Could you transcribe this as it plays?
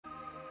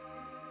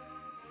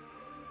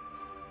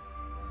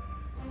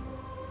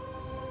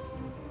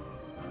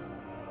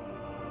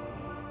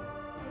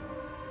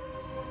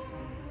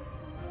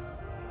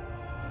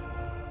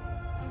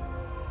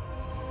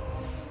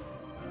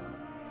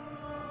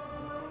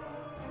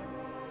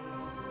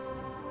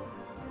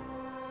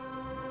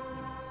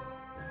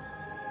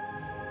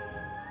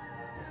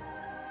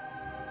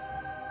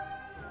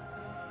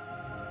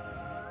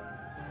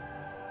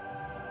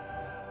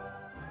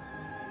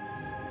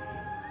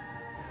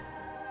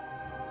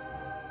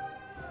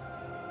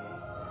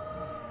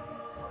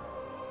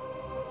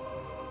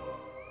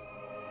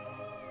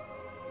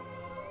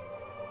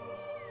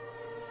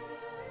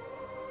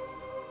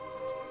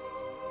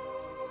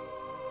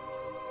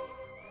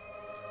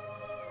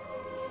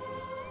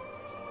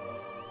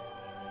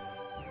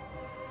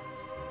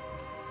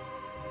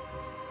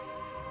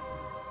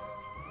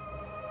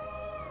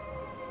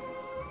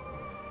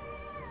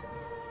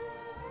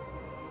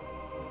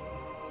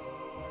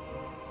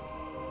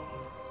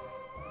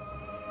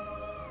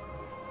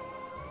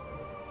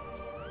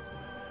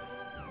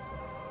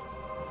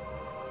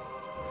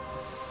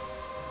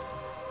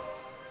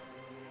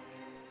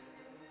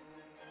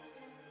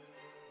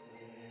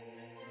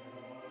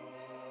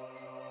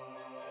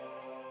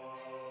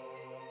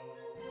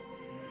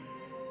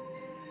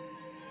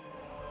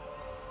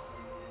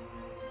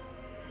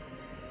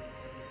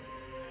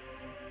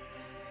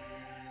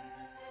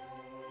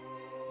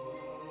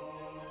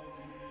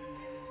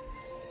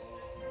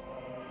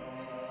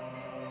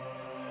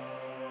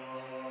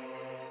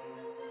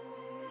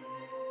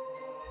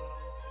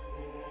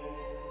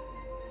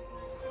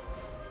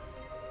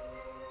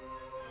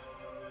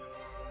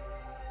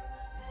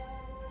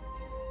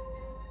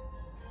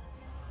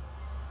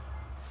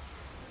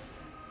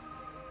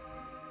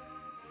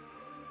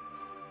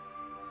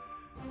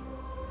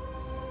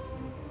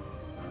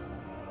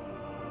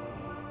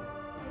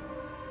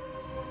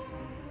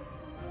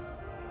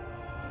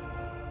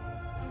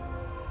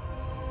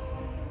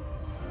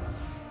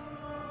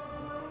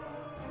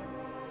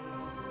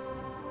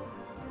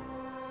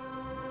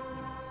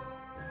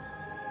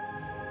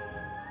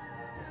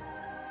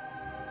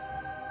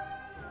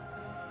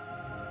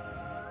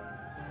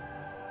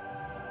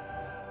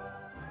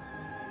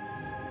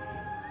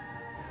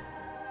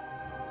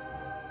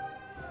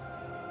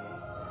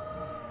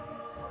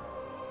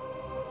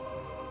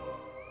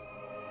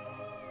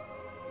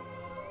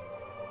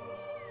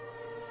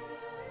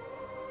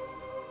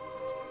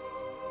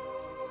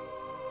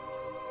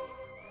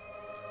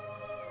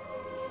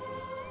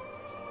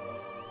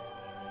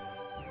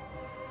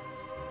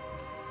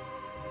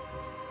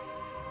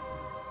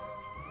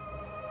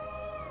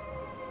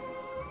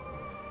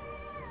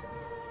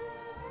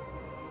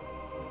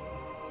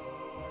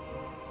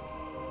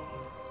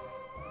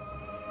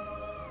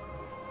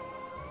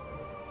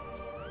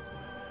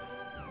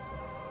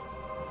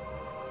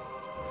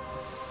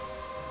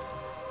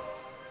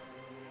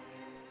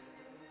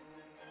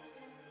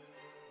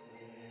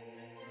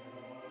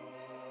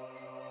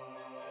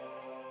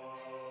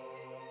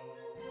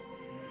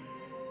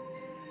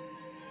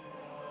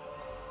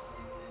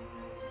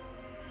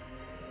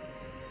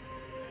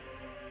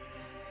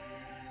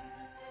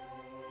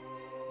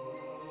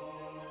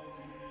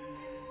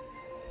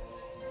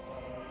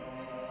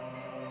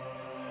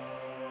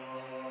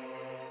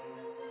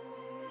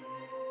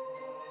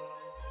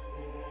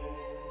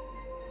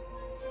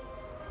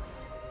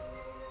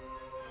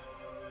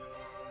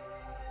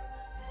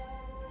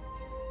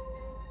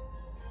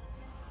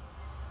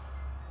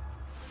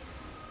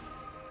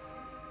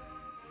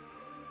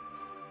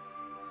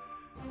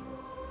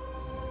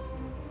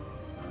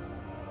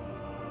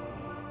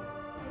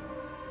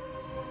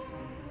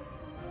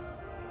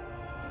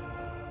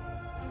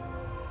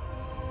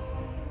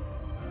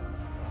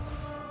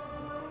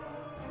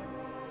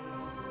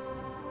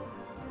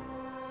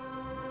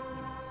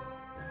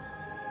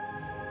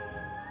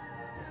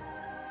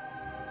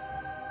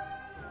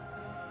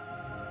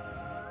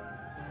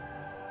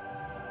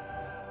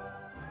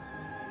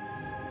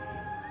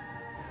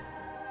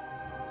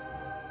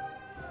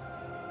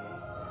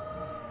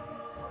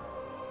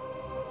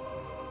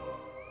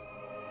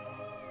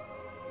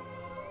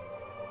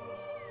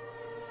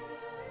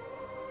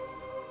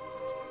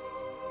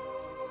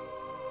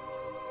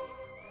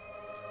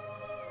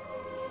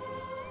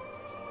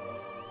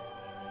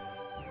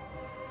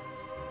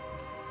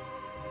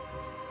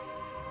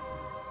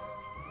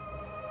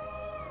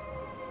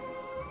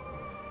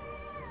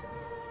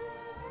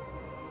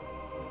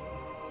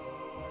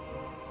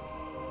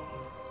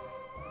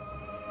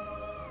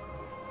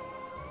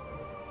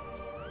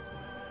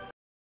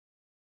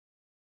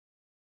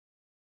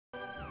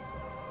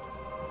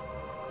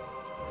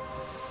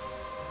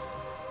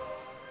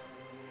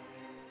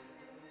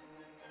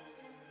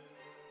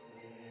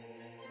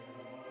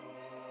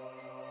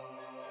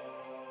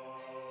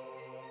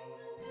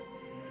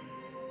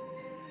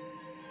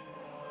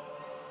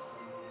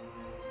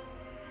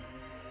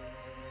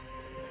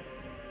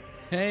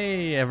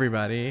Hey,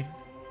 everybody.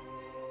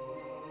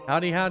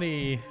 Howdy,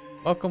 howdy.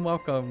 Welcome,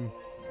 welcome.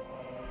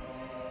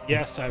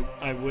 Yes,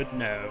 I would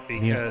know Yeah.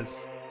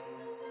 because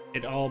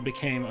it all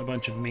became a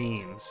bunch of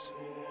memes.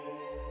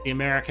 The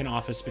American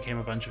Office became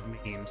a bunch of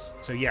memes.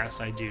 So yes,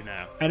 I do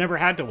know. I never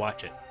had to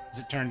watch it because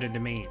it turned into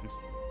memes.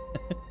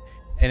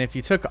 And if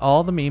you took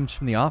all the memes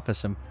from The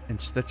Office and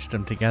stitched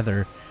them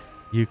together,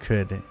 you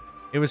could...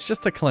 It was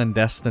just a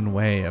clandestine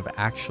way of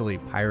actually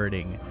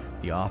pirating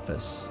The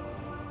Office.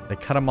 They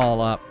cut them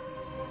all up,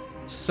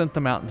 sent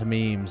them out into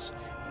memes,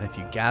 and if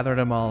you gathered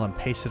them all and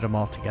pasted them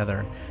all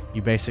together,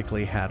 you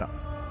basically had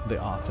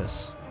The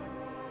Office.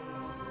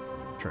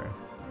 True.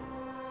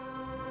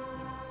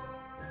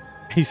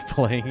 He's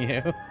playing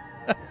you.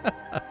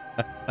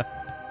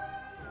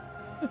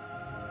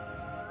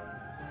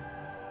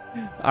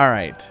 All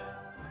right.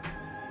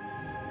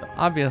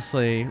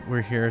 Obviously,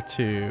 we're here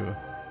to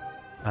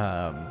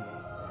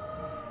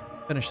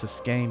finish this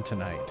game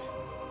tonight.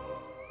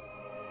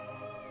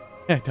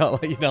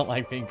 You don't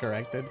like being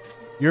corrected.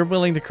 You're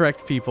willing to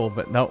correct people,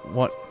 but don't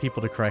want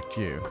people to correct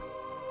you.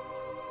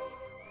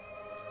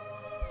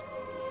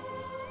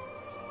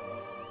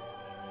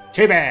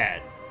 Too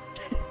bad.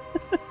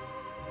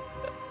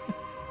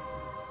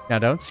 Now,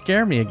 don't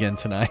scare me again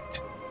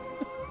tonight.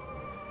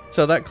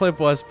 So that clip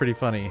was pretty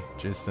funny,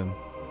 Justin.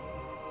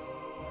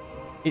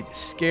 It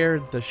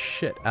scared the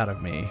shit out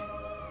of me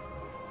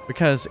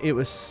because it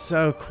was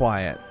so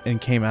quiet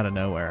and came out of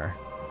nowhere.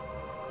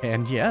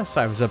 And yes,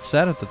 I was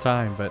upset at the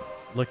time, but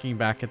looking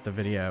back at the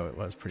video, it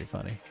was pretty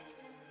funny.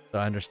 So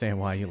I understand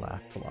why you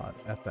laughed a lot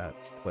at that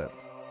clip.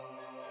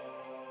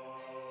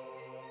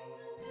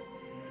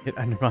 It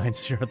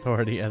undermines your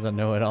authority as a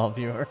know-it-all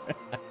viewer.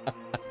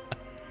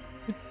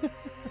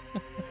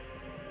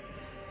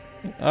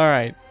 All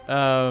right.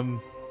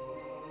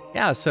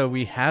 Yeah, so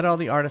we had all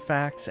the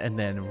artifacts, and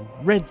then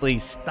Ridley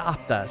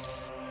stopped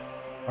us.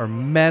 Or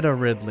Meta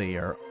Ridley,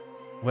 or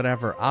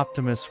whatever.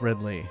 Optimus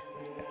Ridley.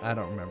 I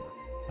don't remember.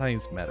 I think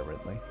it's Meta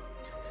Ridley.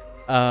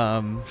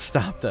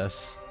 Stopped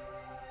us.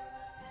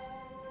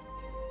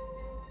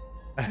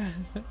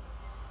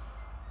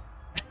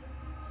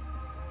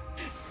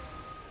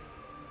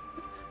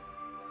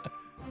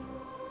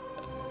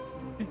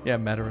 Yeah,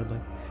 Meta Ridley.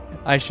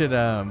 I should,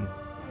 yeah,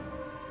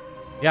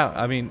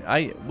 I mean,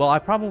 I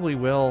probably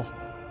will,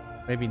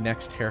 maybe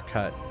next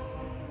haircut,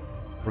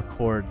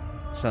 record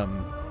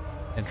some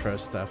intro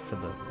stuff for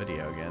the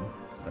video again.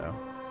 So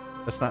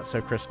that's not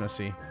so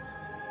Christmassy.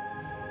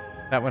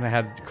 That one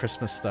had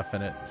Christmas stuff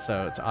in it,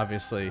 so it's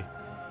obviously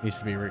needs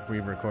to be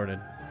re-recorded.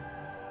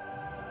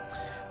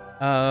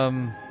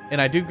 And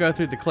I do go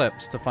through the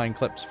clips to find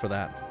clips for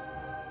that.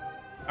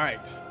 All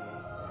right.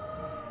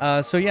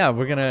 So yeah,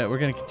 we're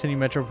gonna continue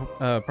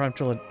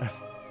Metroid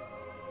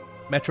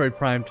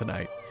Prime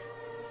tonight.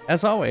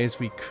 As always,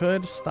 we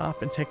could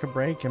stop and take a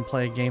break and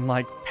play a game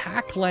like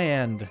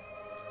Pac-Land,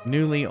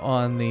 newly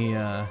on the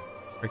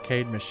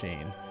arcade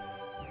machine.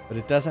 But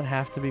it doesn't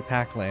have to be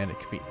Pac-Land. It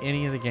could be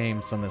any of the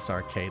games on this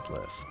arcade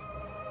list.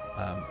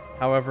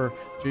 However,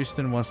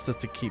 Justin wants us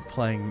to keep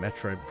playing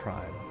Metroid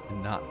Prime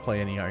and not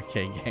play any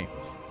arcade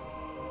games.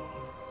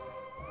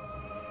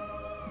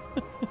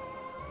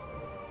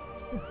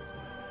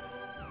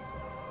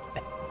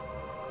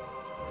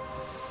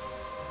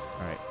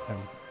 All right,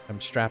 I'm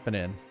strapping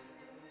in.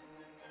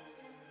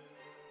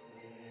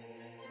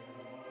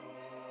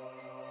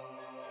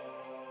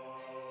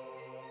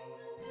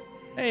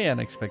 Hey,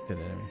 unexpected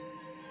enemy.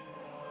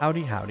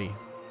 Howdy, howdy.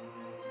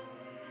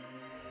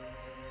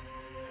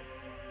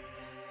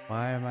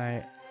 Why am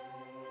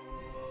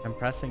I'm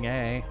pressing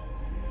A.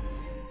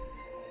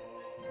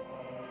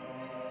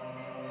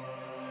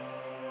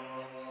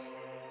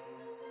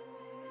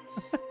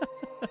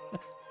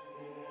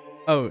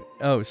 Oh,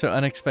 so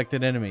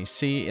unexpected enemy.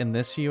 See, in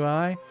this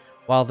UI,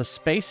 while the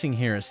spacing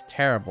here is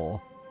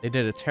terrible, they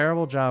did a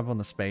terrible job on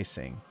the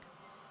spacing.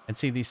 And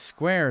see, these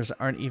squares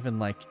aren't even,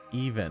 like,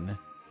 even.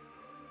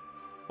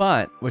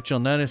 But what you'll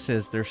notice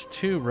is there's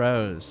 2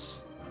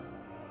 rows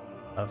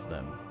of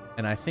them.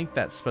 And I think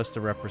that's supposed to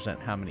represent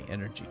how many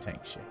energy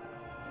tanks you have.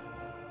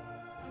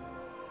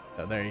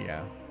 So there you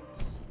go.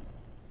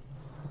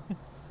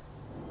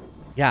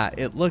 Yeah,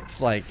 it looked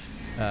like...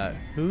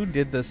 who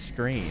did this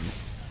screen?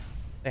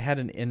 They had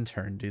an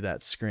intern do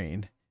that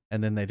screen,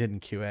 and then they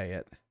didn't QA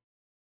it.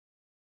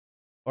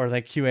 Or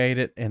they QA'd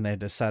it, and they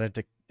decided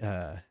to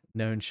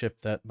known ship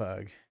that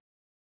bug.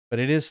 But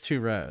it is 2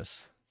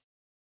 rows.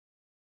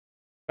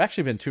 It's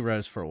actually been 2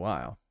 rows for a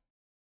while.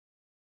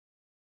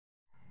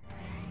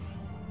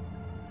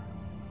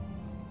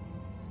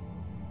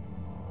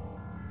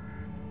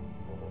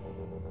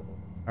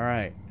 All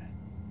right.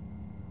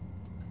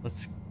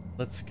 Let's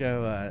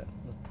go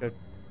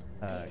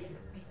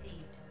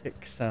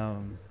kick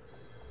some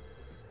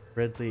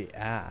Ridley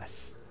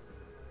ass.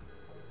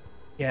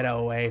 Get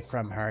away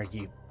from her,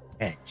 you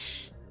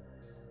bitch.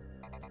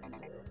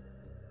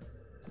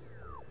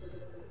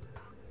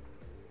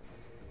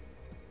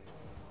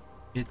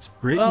 It's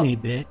Britney,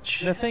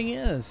 bitch. The thing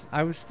is,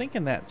 I was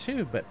thinking that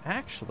too, but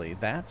actually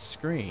that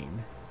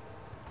screen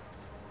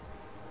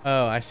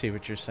Oh, I see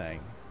what you're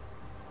saying.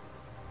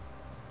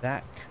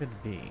 That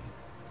could be.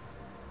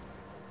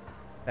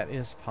 That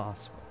is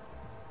possible.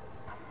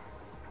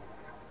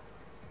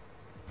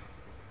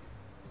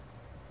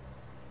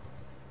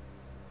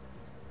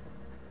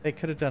 They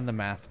could have done the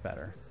math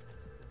better.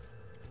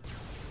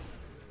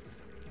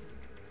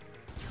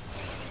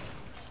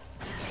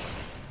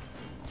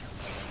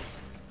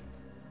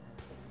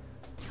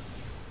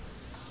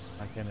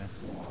 My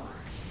goodness.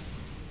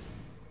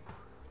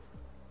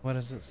 What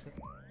does it say?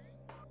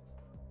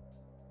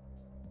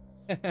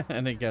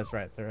 And it goes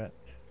right through it.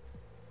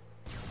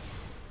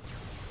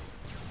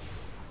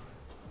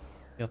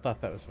 You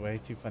thought that was way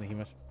too funny. He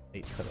must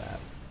wait for that.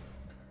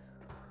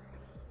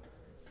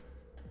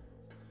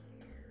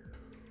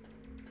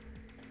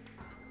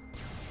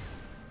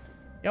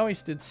 You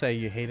always did say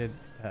you hated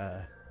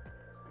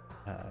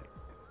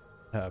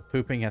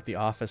pooping at the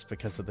office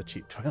because of the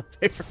cheap toilet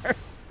paper.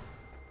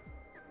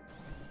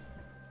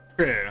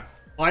 True.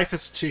 Life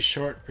is too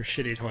short for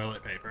shitty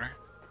toilet paper.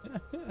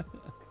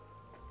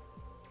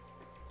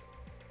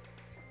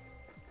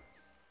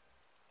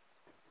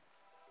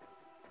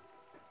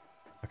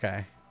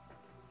 Okay.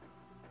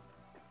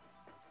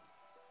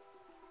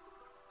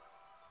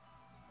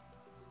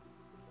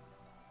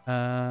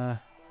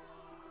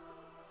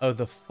 Oh,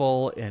 the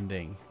full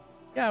ending.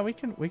 Yeah, we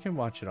can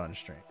watch it on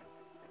stream.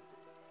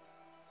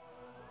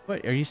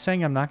 Wait, are you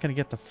saying I'm not going to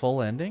get the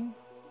full ending?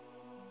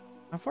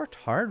 I've worked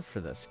hard for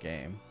this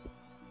game.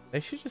 They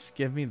should just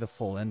give me the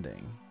full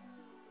ending.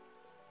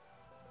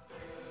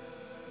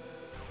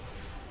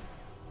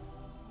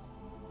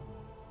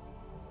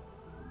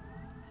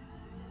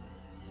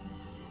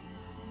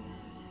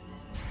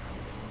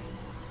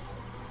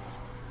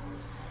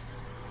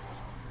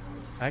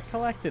 I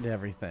collected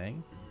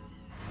everything.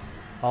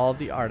 All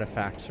the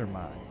artifacts are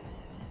mine.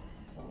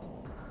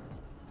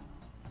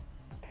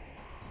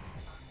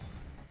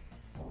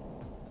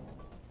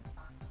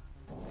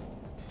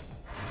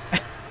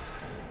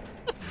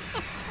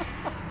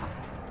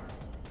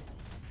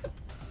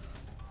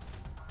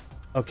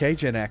 Okay,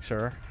 Gen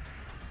Xer.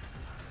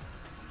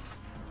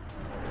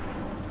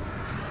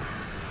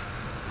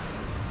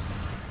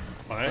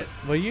 What?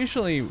 Well,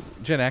 usually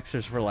Gen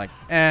Xers were like,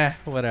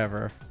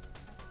 whatever.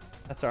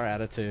 That's our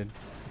attitude.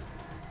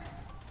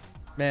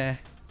 Meh.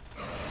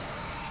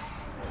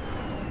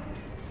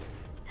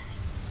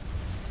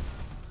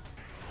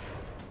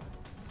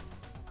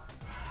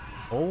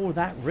 Oh,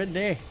 that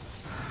Ridley.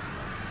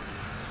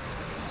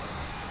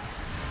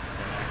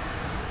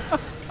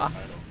 God.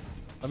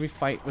 Let me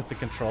fight with the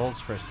controls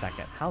for a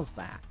second. How's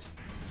that?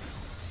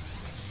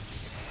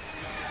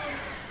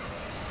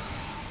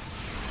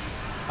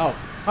 Oh,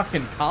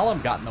 fucking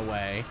column got in the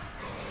way.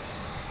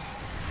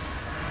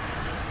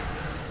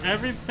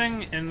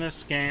 Everything in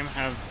this game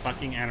have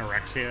fucking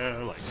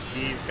anorexia. Like,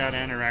 he's got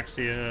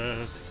anorexia,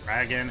 the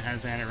dragon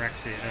has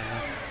anorexia.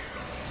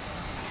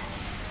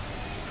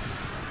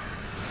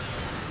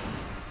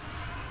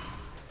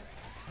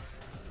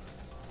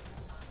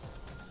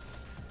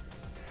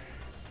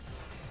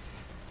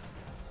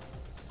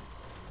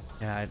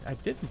 Yeah, I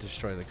didn't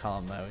destroy the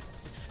column, though. It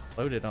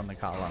exploded on the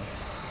column.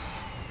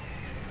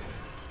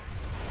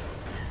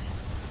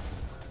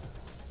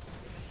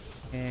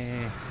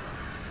 Eh.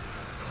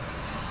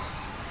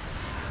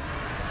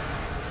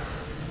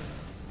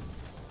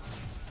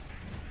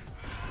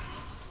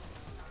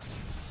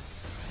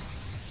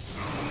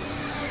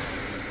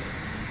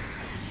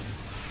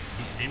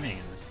 Aiming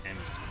in this game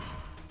is too...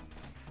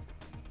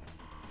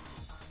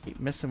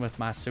 Keep missing with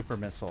my super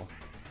missile.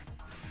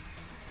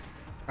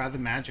 Try the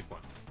magic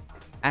one.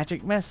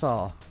 Magic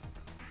missile.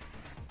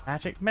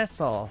 Magic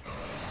missile.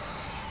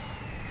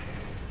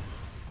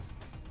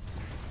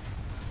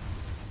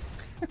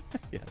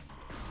 Yes.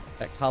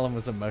 That column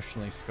was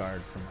emotionally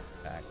scarred from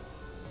my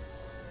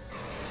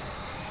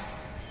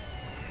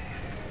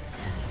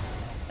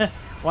back.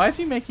 Why is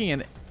he making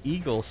an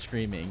eagle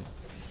screaming?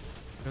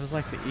 It was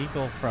like the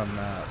eagle from...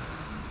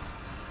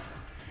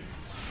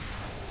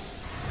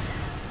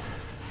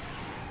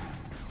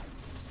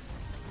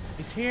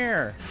 He's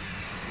here!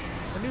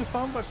 The new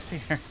phone book's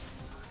here.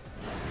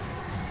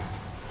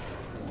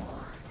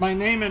 My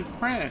name in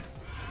print!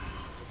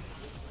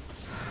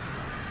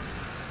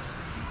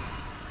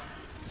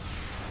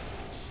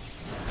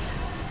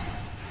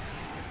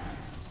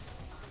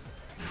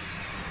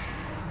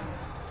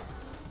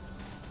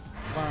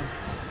 Come on.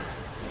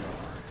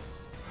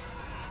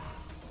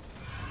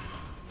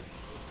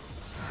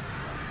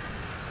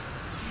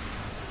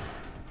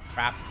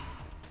 Crap.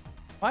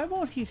 Why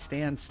won't he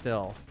stand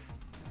still?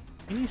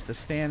 He needs to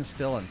stand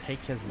still and take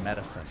his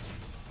medicine.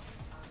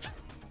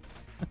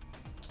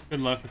 Good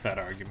luck with that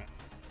argument.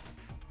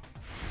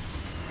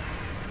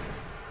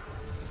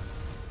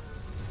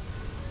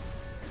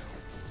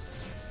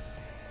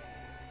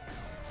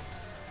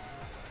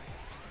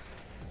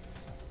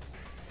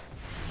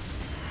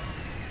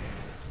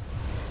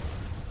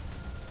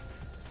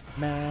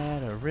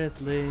 Matter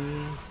Ridley.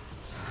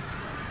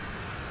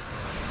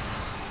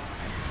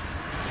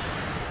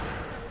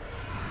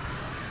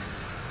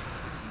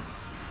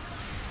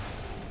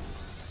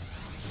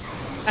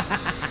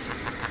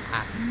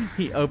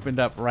 He opened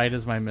up right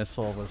as my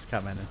missile was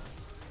coming.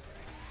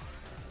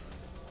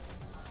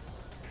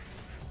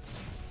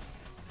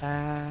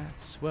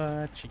 That's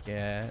what you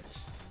get.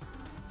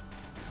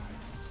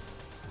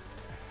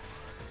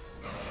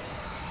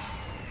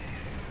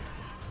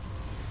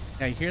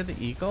 Now you hear the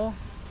eagle?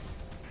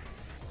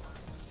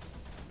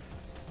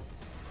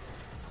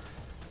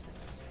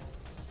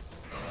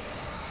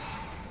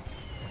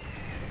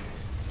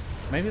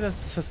 Maybe that's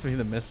supposed to be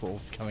the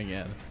missiles coming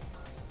in.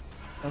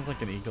 Sounds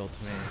like an eagle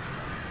to me.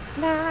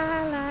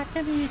 Fly like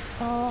an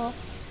eagle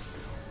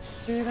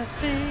to the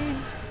sea.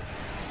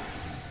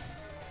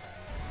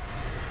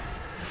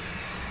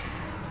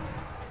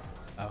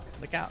 Oh,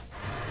 look out.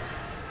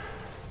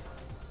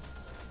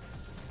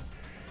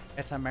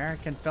 It's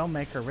American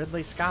filmmaker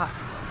Ridley Scott.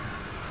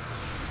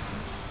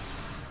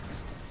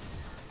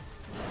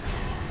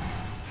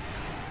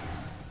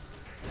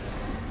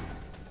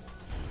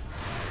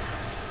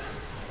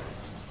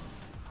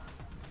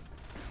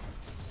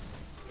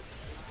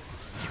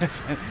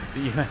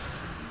 The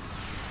US.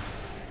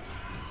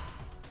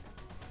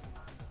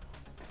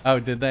 Oh,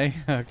 did they?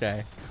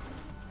 Okay.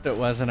 It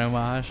was an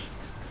homage.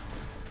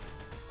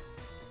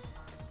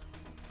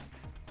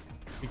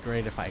 It'd be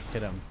great if I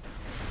hit him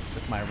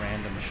with my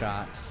random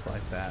shots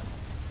like that.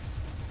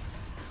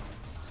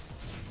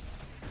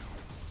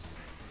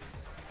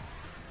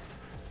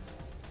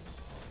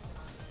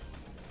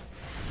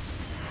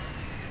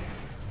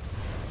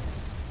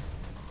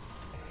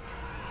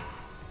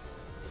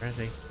 Where is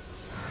he?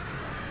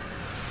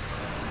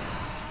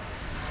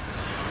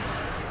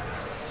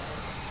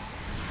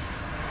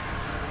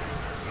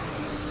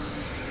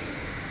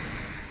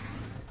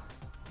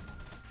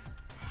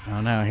 Oh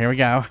no, here we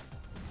go.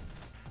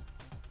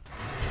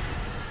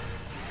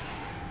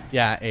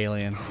 Yeah,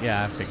 alien.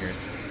 Yeah, I figured.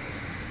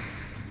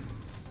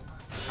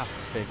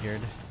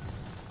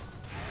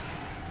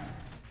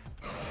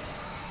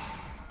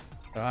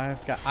 So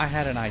I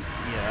had an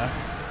idea.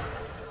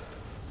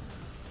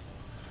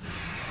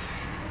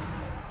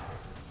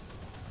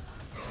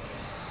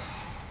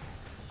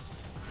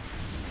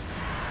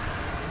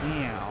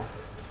 Meow.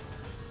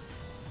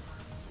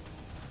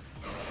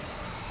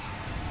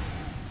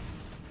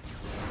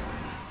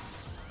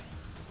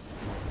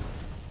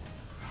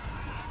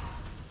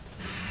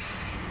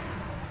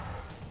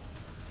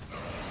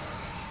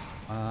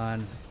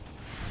 On.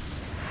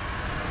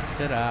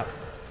 Sit up.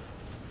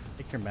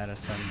 Take your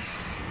medicine.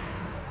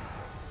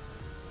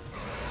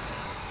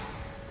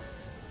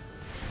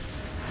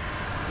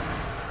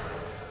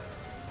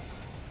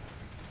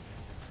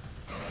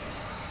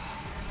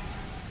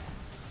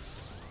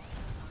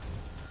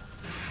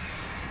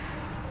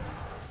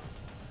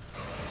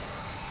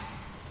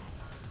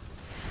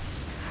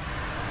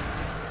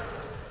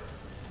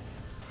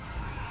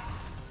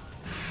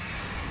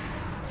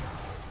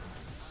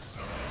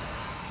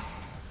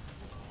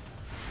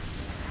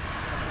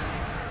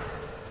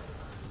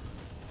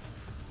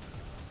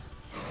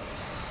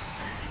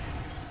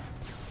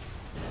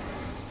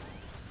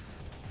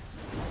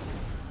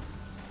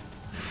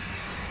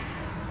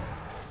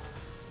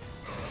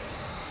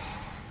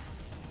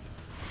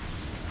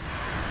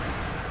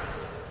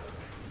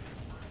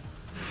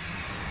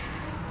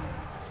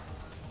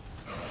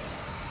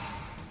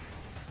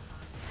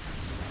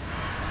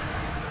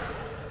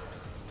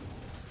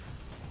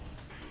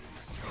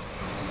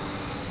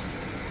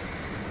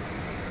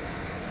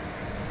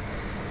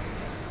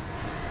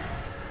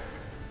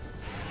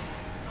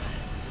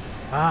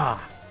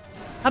 Ah,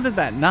 how did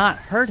that not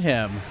hurt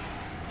him?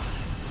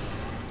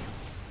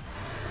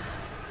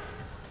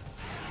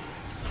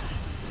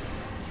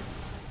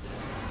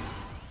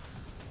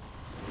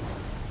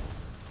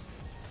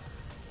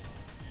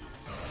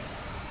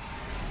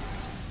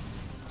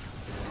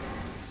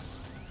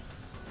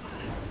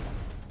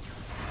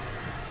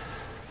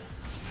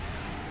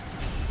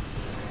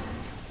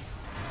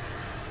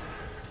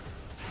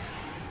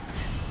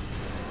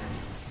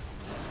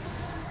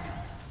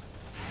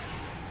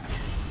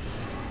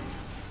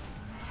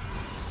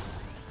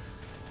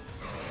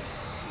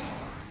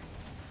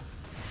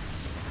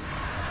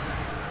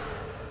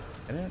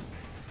 Get it?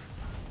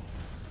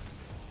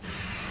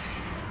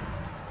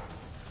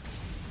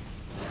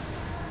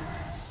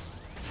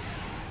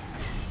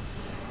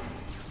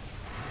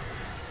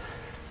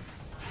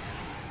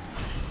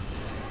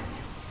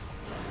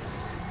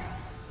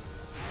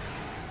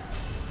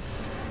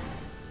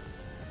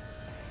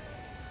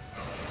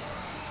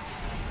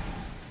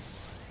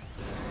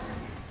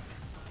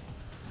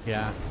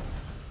 Yeah,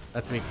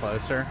 have to be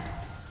closer.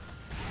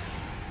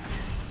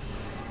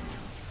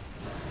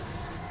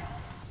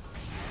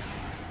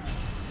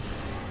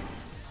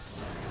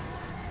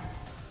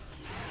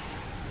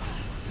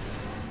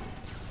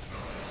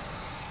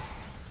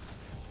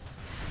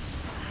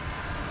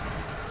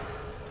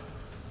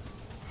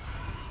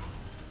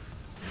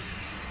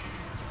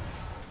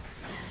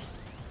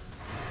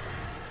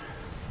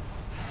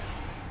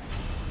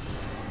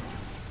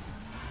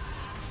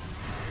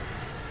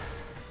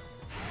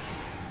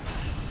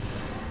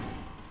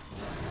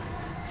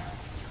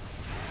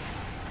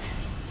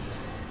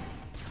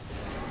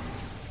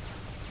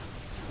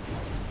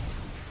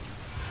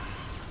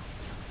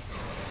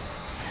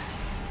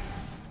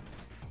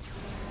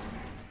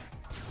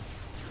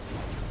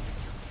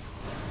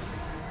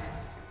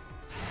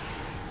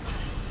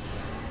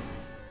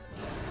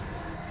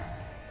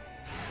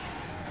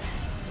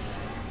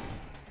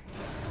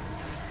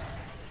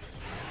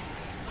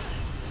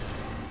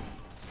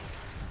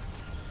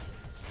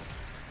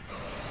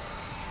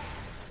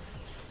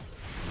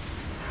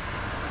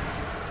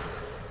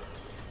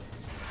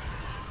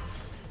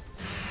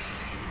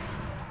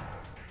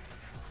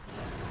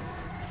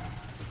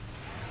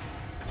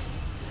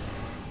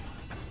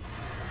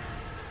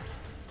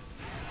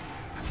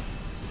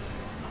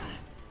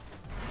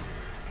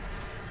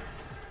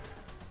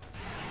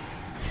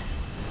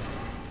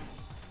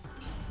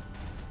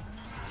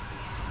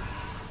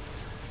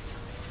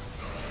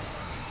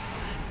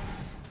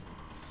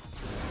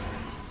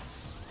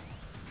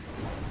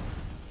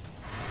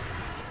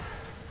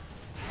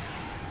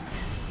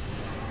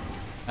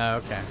 Oh,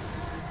 okay.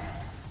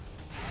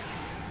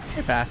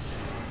 Hey, pass.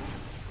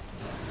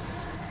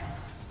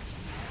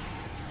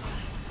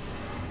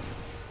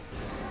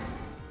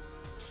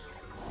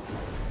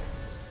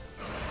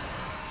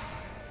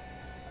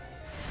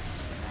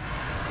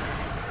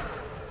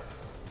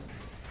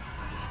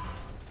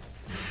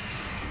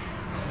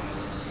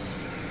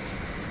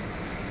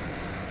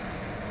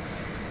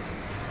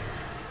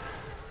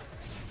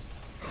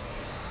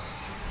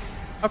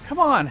 Oh, come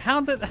on.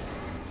 How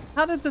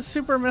did the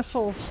super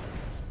missiles...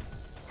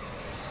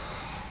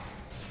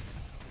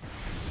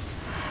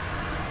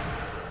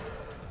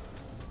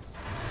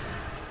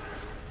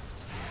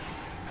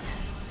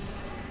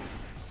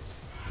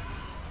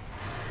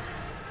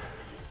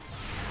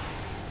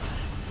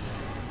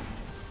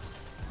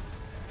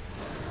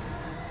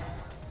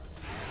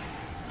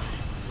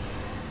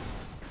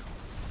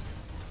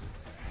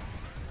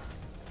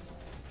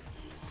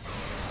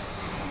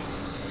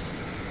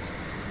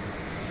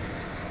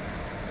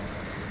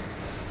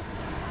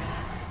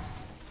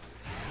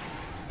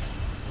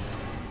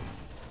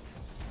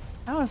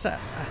 How is that?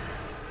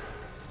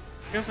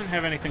 He doesn't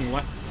have anything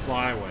left to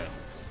fly with.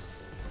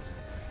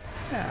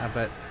 Yeah,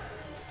 but...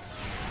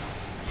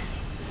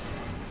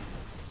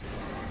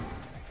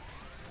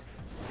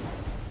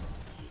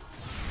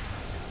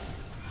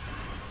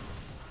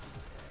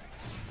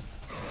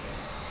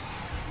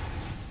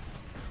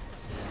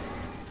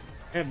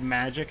 Have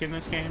magic in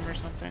this game or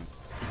something?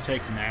 You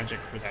take magic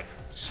for that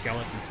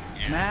skeleton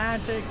to end.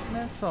 Magic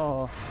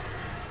missile.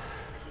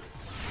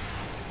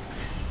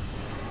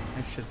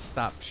 I should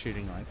stop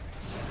shooting like that.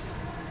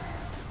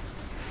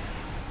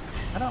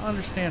 I don't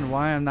understand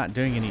why I'm not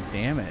doing any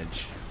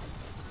damage.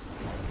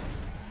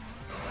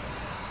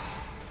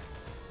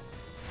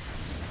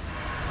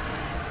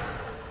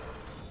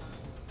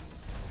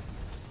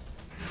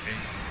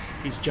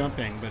 He's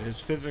jumping, but his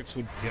physics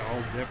would be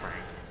all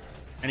different.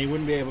 And he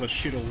wouldn't be able to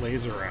shoot a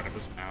laser out of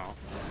his mouth.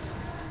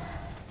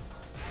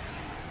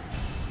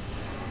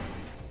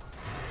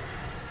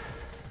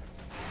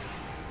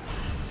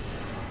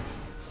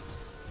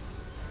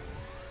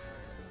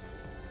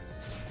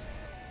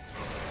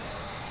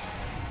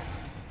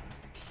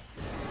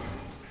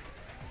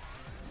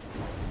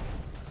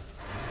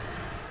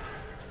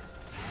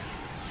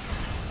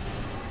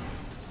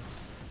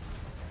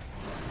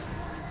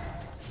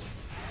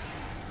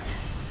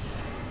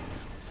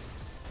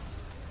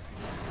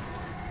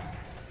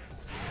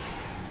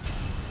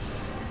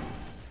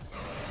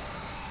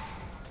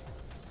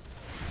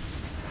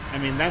 I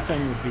mean, that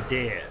thing would be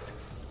dead.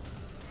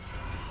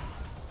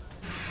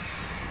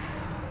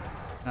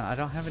 No, I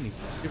don't have any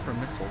super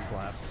missiles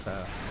left,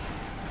 so...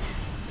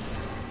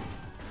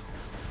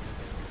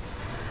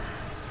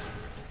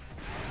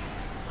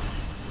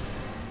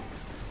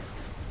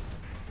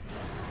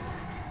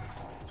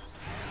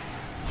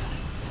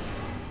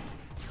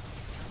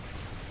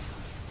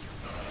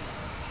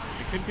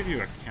 It could give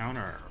you a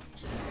counter or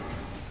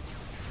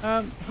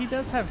something. He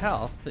does have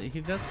health.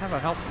 He does have a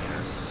health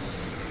meter.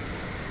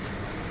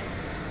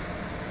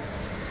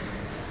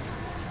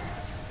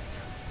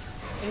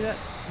 Hey,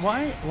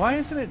 why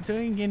isn't it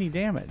doing any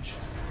damage?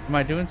 Am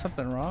I doing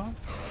something wrong?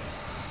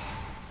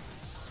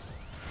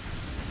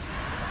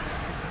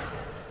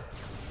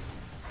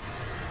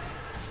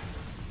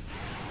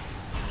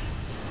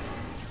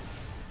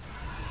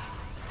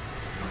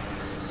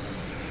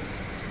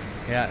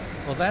 Yeah,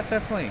 well that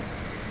definitely...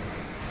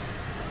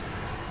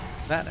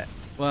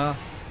 Well,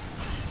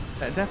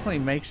 that definitely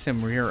makes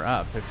him rear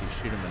up if you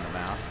shoot him in the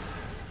mouth.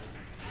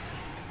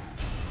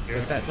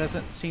 But that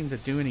doesn't seem to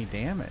do any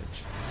damage.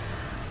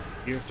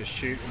 You have to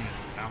shoot when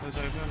his mouth is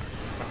open? Are you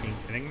fucking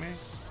kidding me?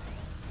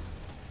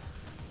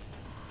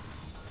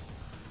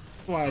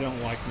 That's why I don't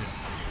like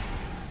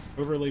Metroid.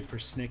 Overly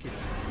persnickety.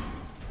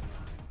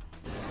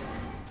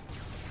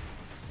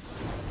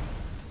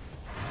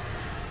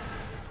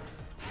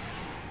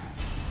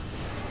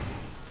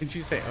 Did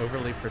you say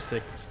overly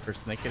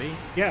persnickety?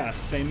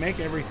 Yes, they make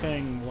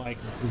everything like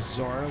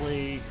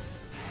bizarrely...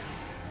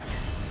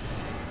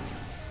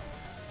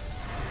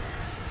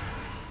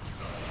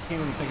 I can't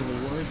even think of the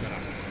word that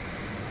I'm...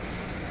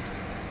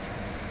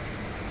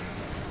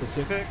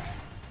 Specific?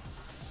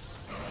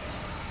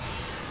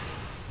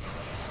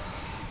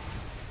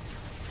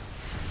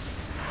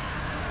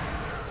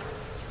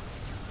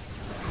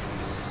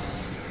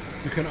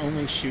 You can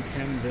only shoot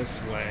him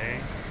this way.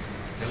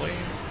 Really?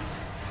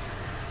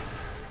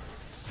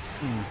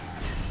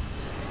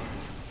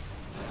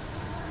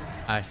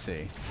 I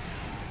see.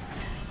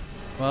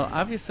 Well,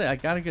 obviously I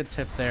got a good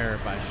tip there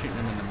by shooting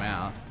him in the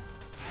mouth.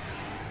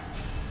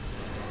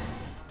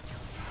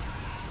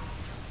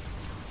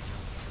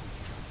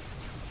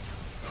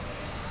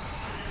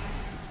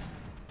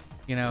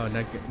 You know,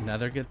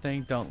 another good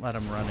thing, don't let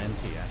him run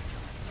into you.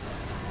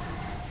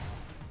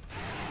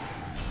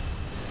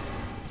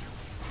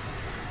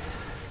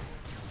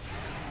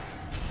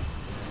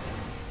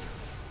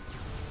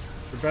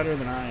 You're better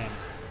than I am.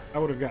 I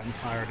would have gotten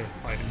tired of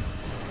fighting this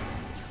thing.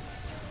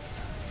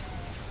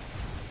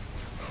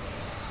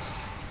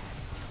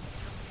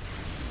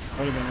 I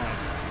would have been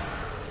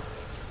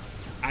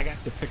like,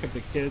 back to pick up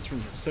the kids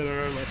from the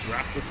sitter. Let's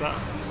wrap this up.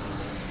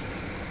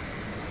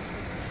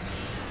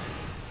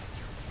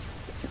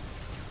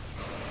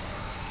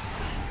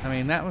 I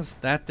mean,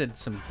 that did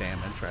some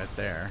damage right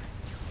there.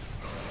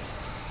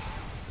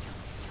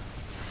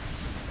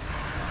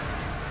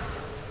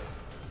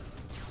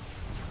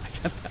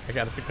 I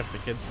gotta pick up the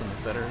kids from the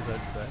sitter, as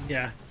I said.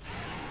 Yes.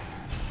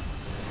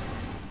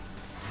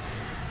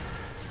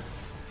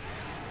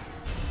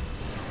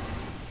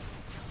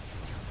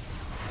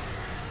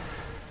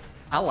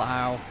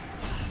 Hello.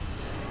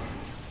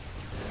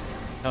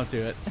 Don't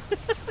do it.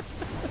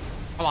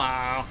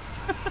 Hello.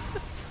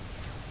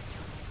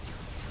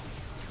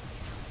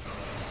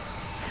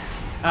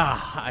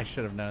 Ah, I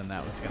should have known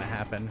that was gonna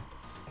happen.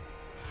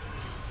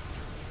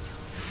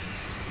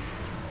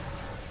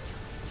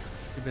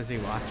 Too busy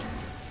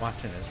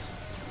watching us.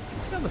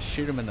 I'm gonna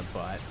shoot him in the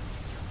butt.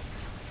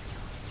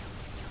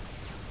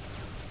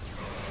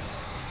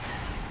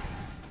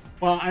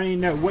 Well, I mean,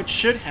 no, what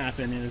should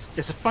happen is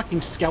it's a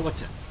fucking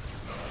skeleton.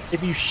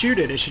 If you shoot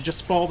it, it should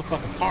just fall the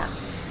fuck apart.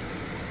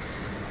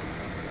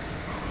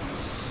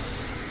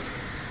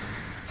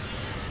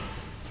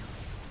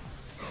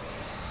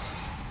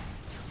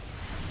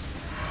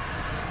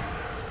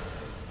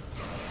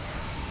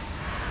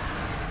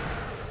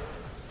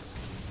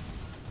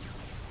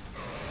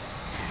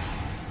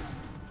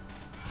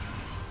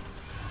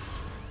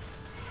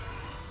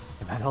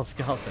 Metal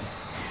skeleton.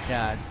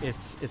 Yeah,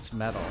 it's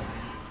metal.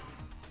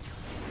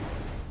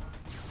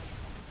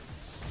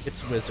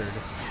 It's wizard.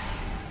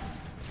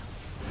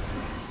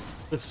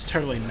 This is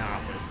totally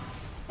not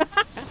it.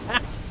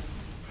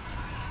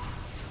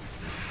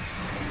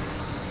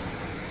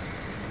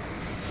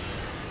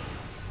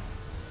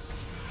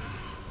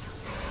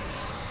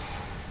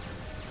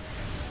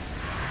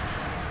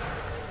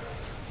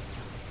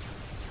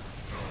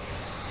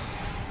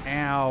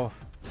 Ow.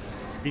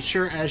 Be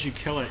sure as you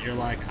kill it, you're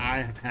like,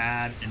 I have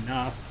had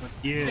enough of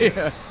you.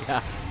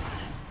 Yeah.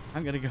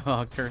 I'm gonna go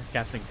all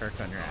Captain Kirk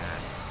on your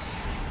ass.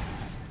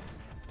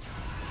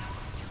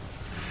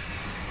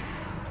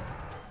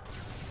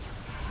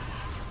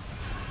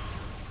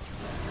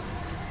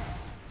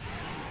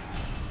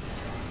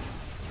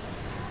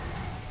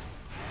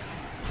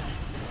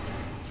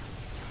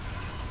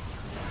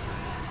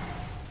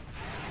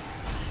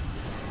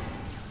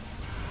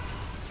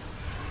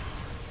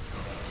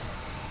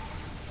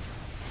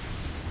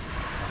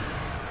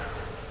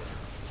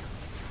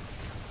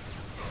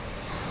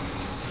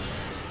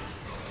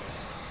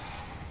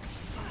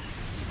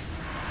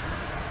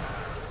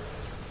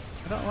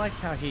 I don't like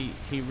how he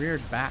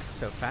reared back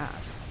so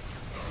fast.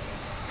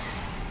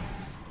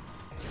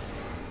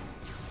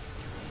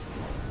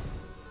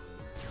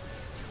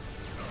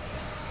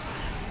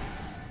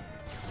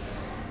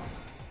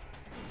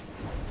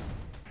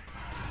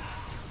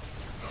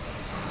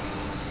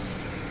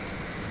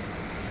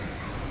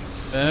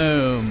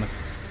 Boom.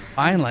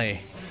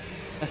 Finally.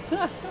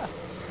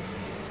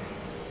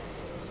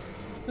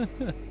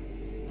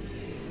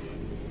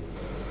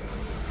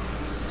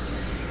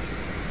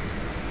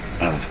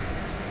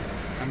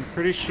 I'm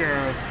pretty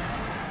sure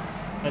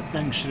that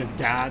thing should have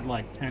died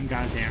like 10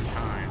 goddamn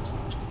times.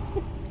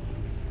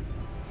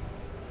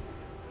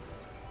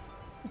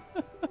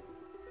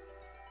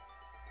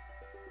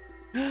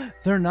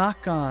 They're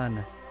not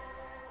gone.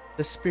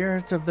 The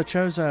spirits of the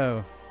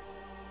Chozo.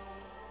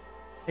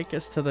 Take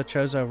us to the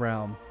Chozo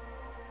realm.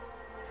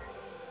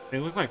 They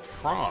look like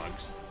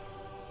frogs.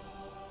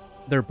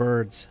 They're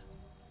birds.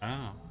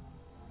 Oh.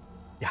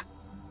 Yeah.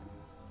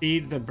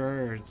 Feed the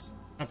birds.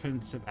 Up in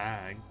the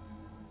bag.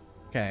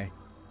 Okay.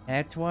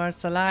 Head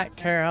towards the light,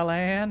 Carol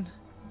Ann.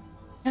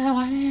 Carol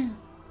Ann,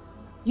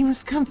 you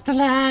must come to the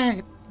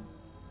light.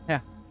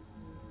 Yeah.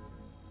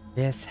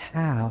 This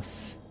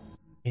house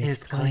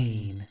is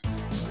clean.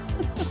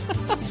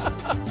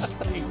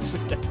 Thanks.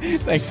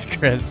 Thanks,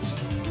 Chris.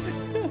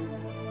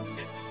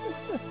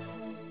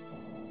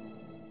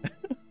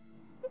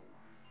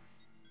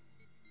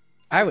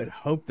 I would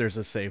hope there's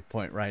a save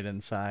point right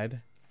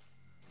inside.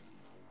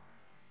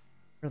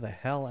 Where the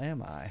hell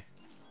am I?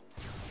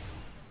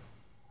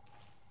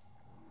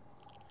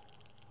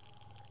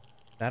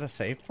 Is that a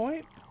save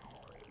point?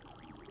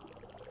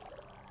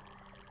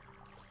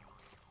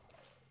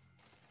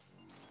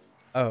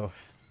 Oh.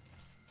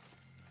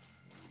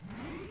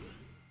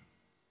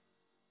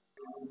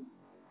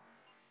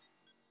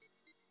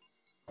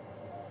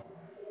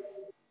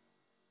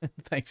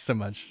 Thanks so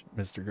much,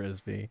 Mr.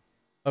 Grisby.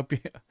 Hope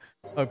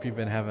you've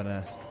been having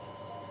a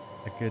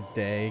good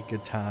day,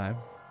 good time.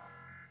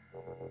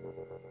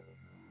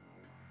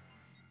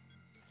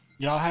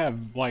 Y'all have,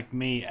 like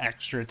me,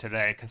 extra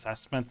today because I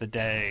spent the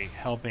day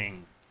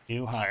helping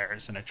new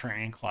hires in a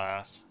training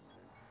class.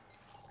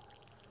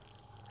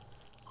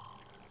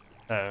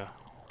 So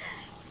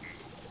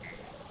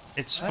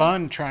it's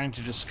fun trying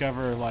to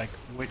discover like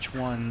which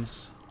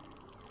ones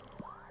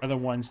are the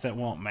ones that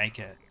won't make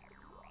it.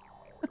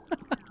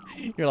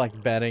 You're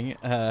like betting.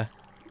 Yeah,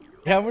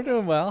 we're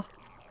doing well.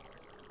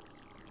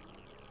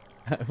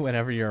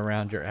 Whenever you're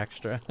around, you're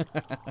extra.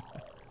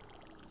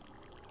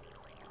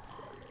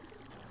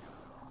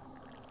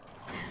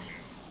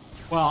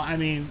 Well, I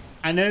mean,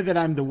 I know that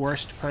I'm the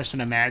worst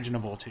person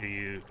imaginable to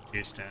you,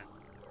 Houston.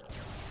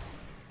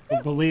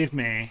 But believe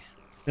me,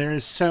 there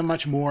is so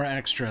much more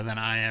extra than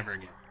I ever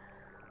get.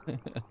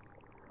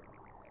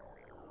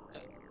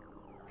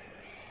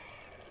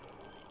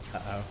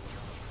 Uh-oh.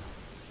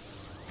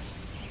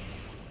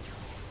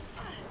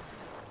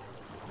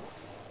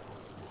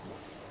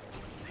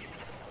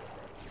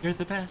 You're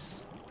the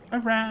best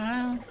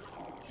around.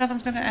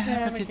 Nothing's gonna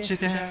ever get you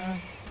down.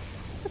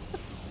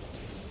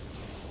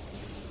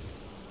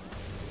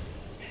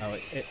 Oh,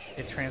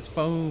 it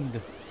transformed.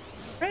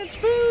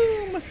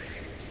 Transform!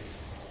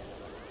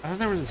 I thought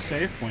there was a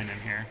save point in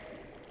here.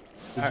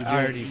 Did you I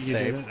already you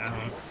saved. did it?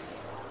 Oh.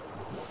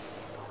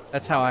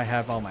 That's how I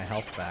have all my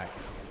health back.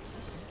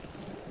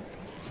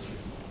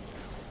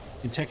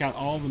 You can take out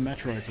all the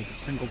Metroids with a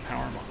single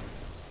power bomb.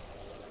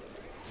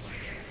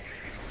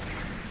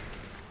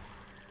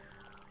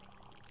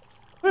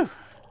 Whew.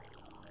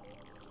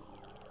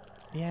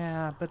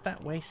 Yeah, but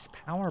that wastes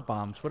power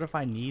bombs. What if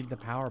I need the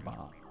power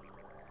bomb?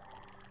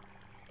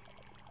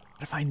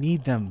 What if I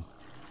need them?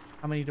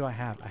 How many do I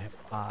have? I have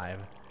 5.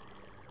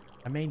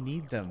 I may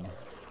need them.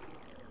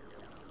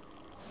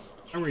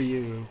 How are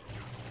you?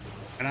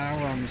 And I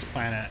were on this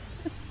planet.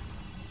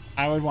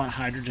 I would want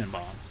hydrogen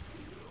bombs.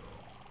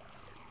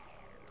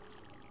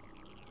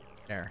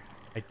 There.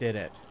 I did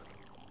it.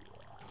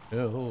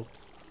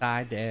 Oops.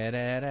 I did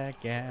it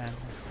again.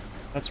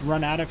 Let's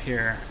run out of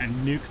here and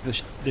nuke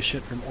the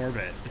shit from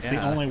orbit. It's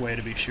the only way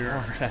to be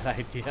sure. That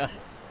idea.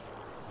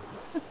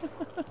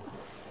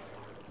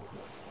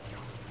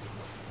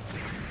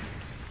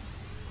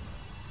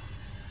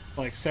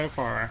 Like, so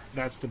far,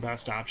 that's the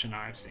best option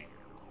I've seen.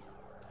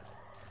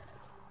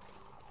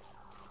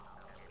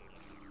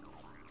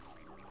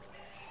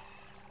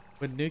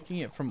 Would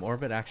nuking it from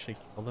orbit actually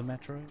kill the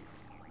Metroid?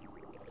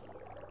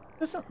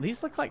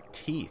 These look like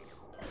teeth.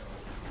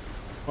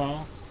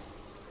 Well,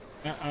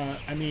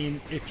 I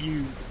mean, if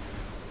you...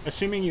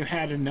 Assuming you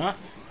had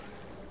enough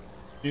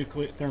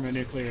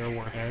thermonuclear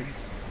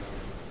warheads...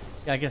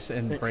 Yeah, I guess,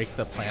 and break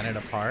the planet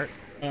apart.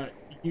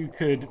 You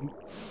could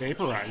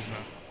vaporize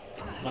them.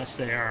 Unless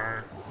they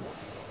are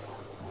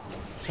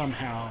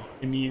somehow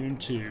immune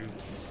to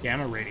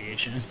gamma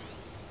radiation,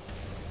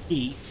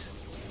 heat,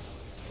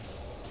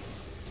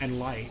 and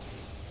light.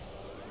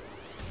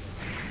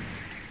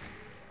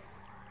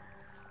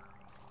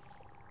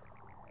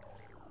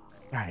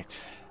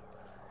 Right.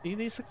 See,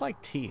 these look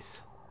like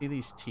teeth. See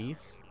these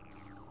teeth?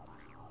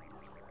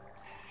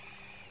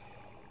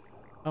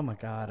 Oh my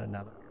god,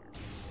 another.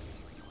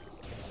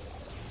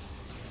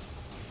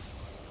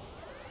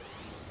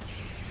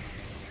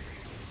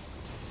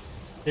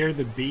 They're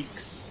the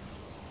beaks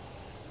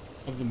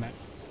of the Met.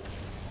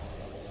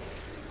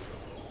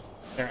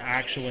 They're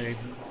actually...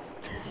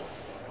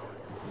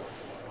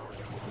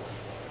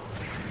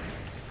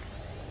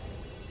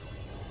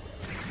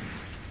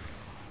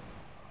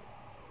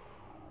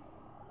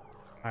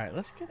 Alright,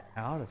 let's get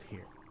out of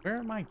here. Where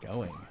am I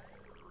going?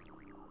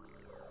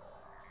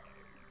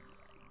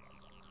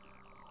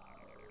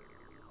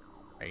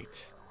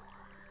 Right.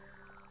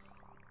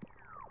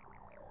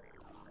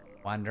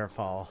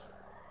 Wonderful.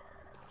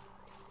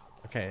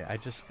 Okay, I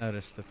just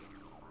noticed that.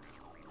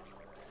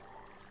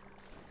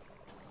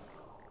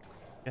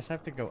 Guess I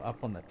have to go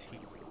up on the teeth.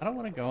 I don't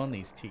want to go on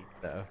these teeth,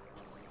 though.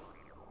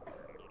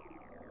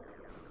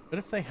 What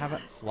if they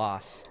haven't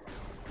flossed?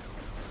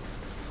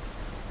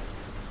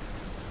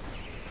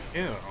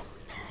 Ew.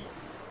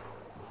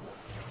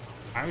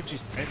 Why would you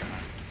say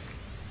that?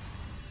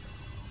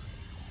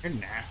 You're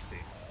nasty.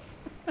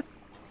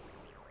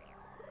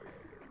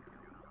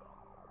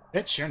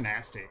 Bitch, you're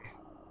nasty.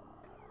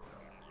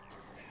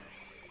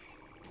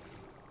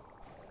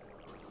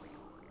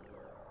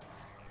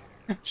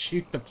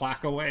 Shoot the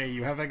plaque away,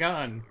 you have a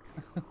gun.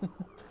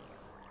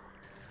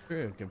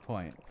 True, good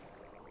point.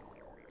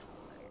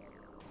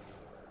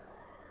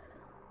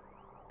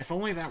 If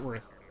only that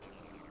were...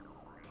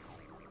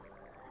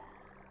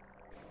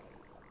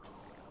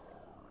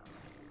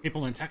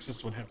 People in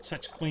Texas would have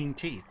such clean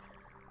teeth.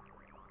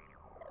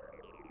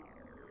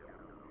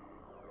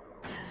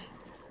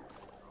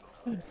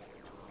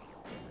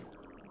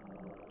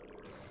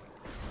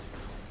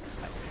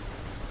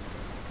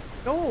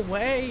 Go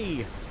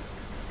away!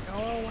 Go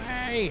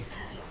away!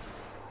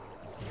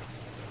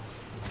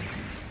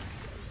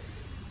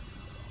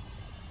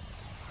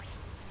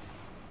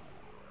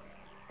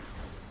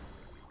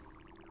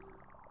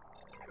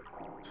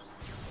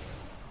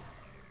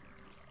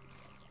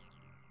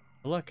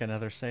 Look,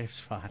 another safe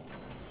spot.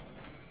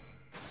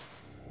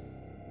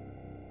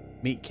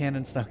 Meat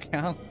cannons don't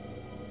count?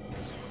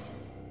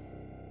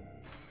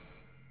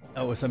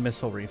 Oh, it was a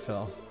missile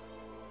refill.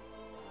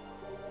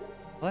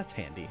 Well, that's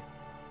handy.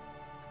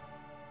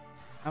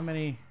 How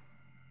many?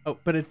 Oh,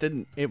 but it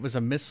didn't. It was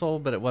a missile,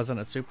 but it wasn't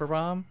a super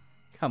bomb?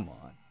 Come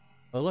on.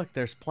 Oh, look,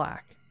 there's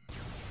plaque.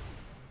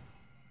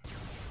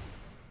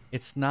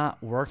 It's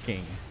not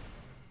working.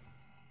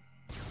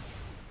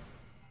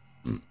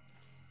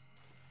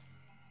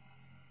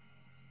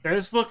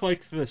 Those look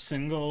like the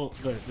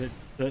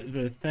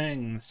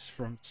things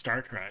from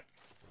Star Trek.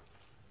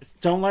 Just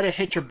don't let it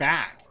hit your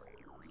back.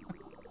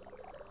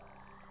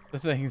 The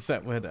things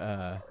that would,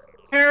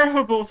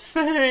 Terrible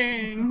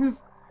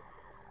things!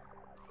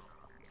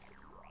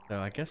 So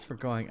I guess we're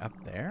going up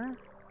there?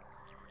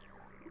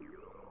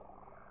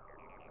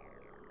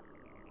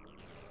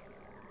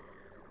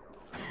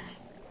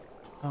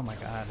 Oh my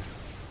god.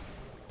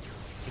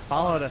 He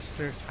followed us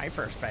through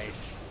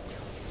hyperspace.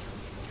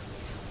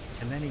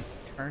 And then he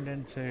turned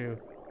into...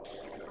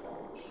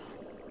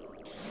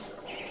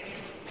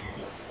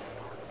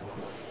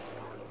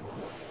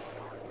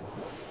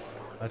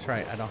 That's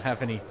right, I don't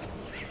have any...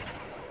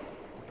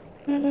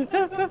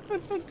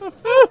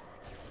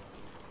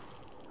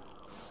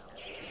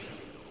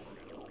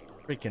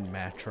 Freaking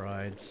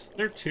Metroids.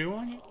 There are 2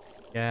 on you?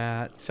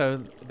 Yeah,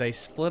 so they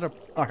split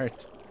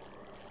apart.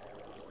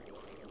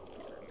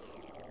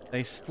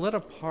 They split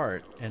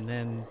apart and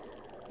then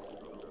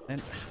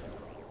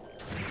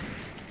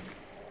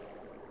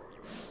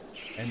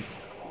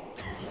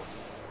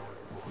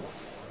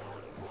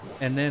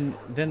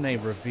then they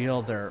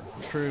reveal their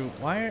true.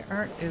 Why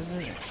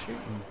isn't it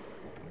shooting?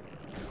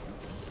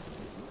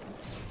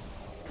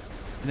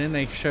 And then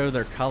they show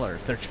their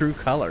colors, their true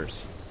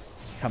colors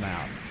come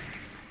out.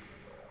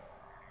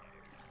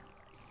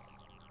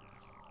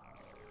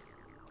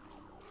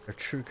 Their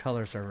true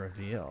colors are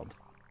revealed.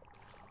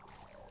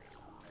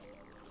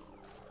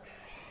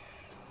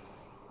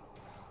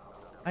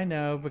 I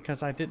know,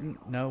 because I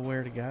didn't know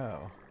where to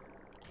go.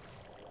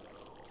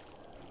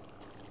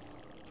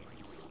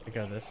 I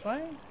go this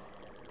way?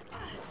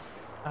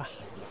 Ugh.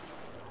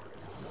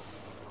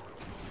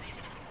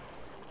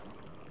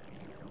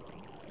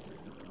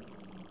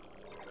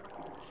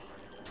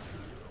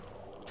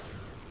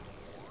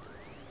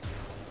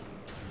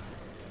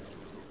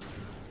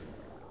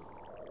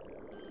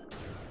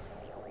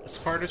 This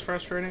part is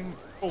frustrating.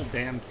 The whole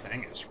damn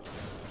thing is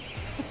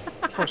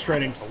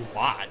frustrating to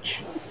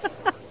watch.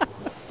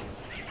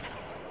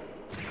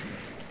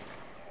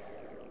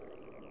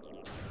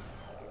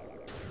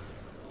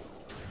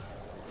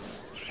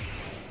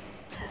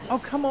 Oh,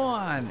 come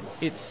on!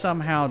 It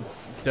somehow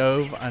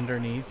dove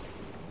underneath.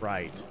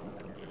 Right.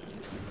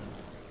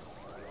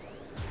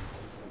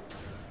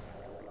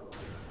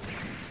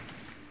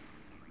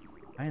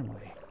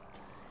 Finally.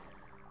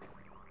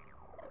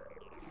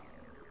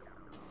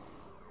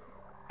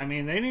 I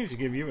mean, they need to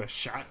give you a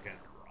shotgun.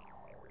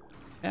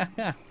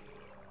 That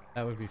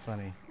would be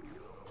funny.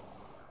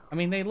 I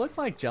mean, they look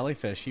like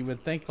jellyfish. You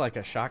would think like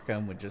a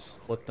shotgun would just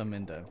split them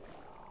into...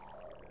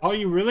 All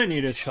you really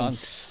need is chunks.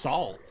 some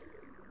salt.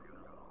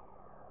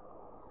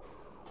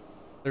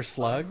 They're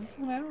slugs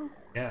now?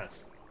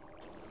 Yes.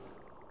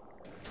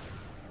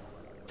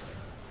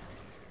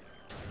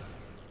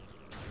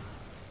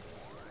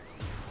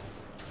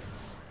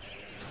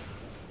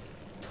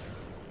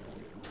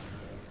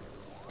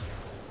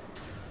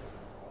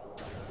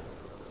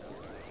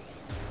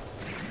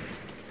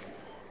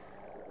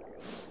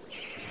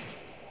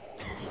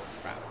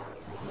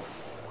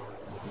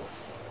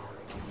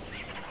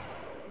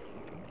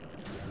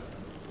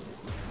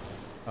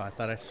 Oh, I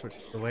thought I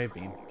switched the wave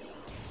beam.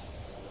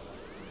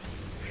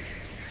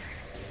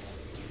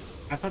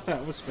 I thought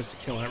that was supposed to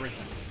kill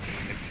everything.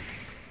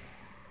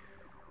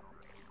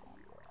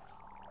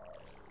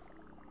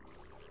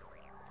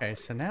 Okay,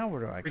 so now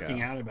where do I go?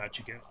 Freaking out about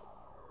you, go.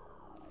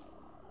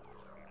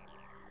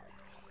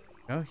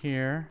 Go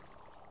here.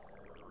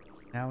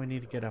 Now we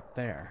need to get up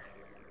there.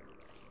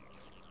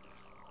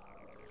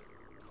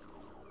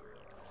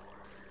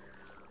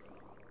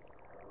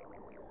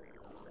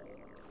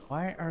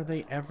 Why are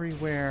they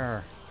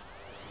everywhere?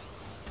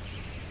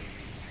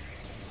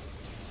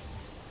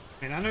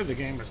 I mean, I know the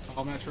game is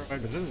called Metroid,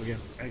 but this is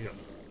getting regular.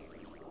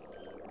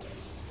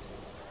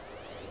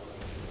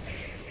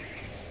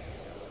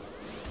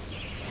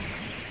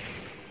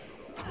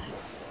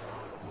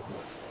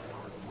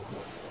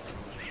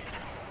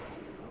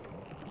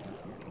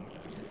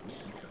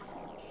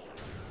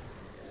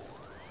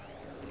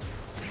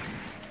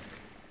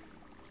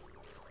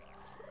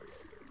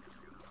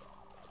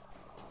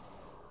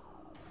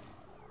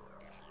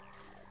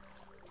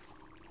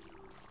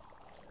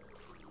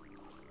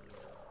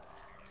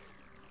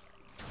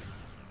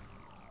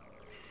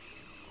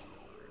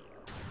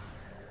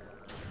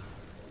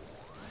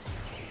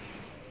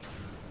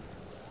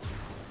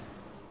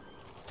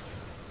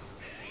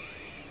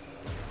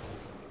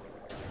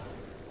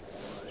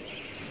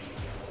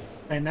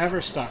 They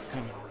never stop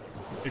coming.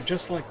 They're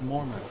just like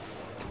Mormon.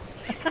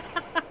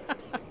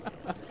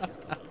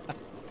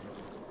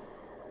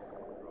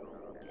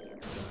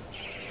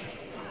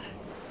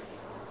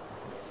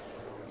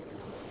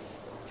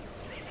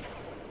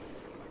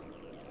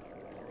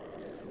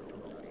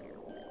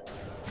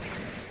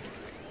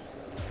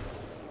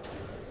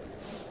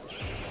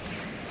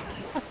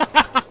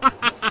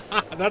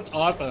 That's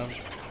awesome.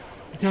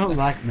 I don't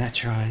like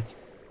Metroids.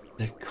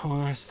 They're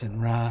coarse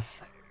and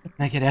rough.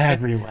 Make it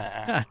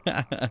everywhere.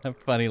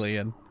 Funny,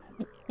 Leon.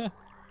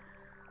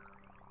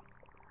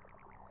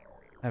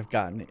 I've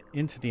gotten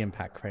into the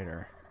impact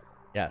crater.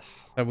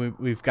 Yes. So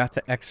we've got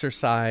to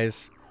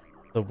exercise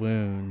the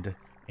wound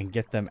and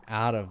get them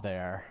out of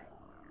there.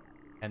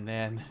 And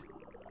then...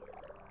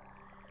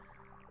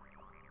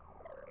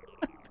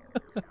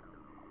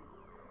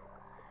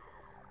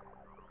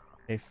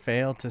 they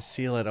failed to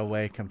seal it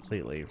away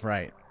completely.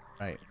 Right,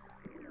 right.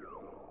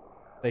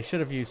 They should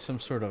have used some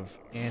sort of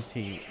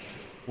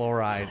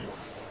anti-fluoride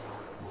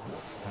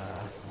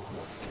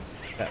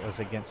that was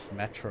against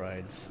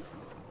Metroids.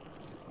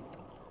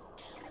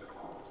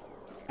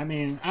 I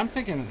mean, I'm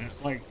thinking,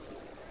 like,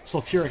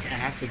 sulfuric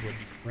acid would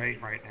be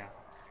great right now.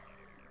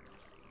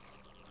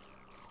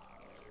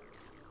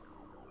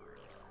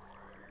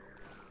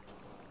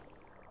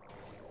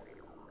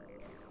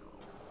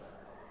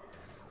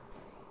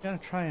 I'm gonna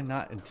try and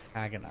not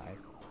antagonize.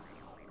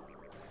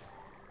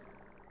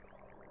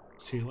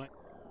 It's too late.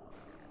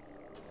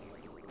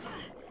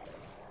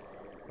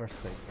 Of course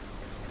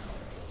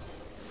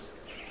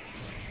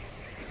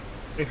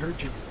They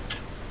heard you.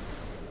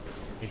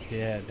 they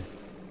did.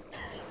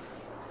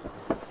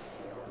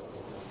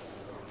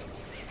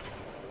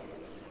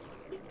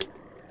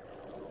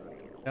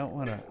 Don't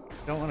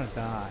wanna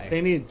die.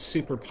 They need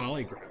super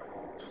polygraph.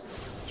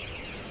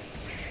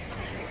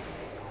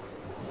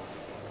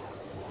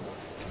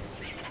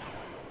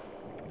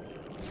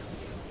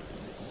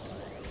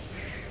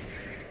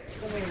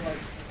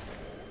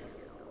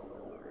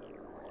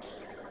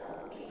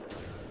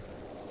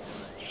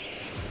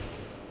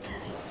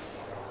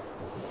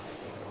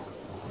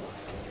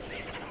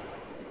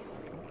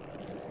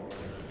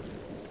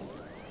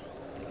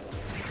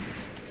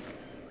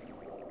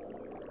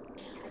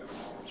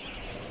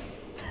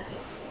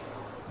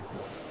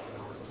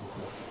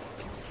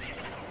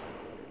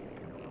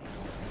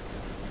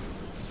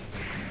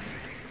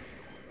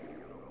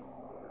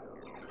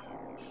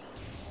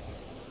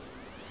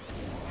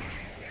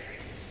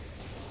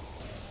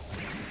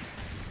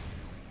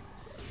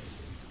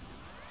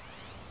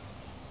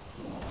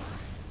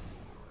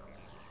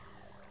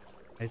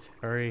 Right,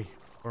 hurry.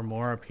 Or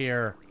more up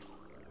here.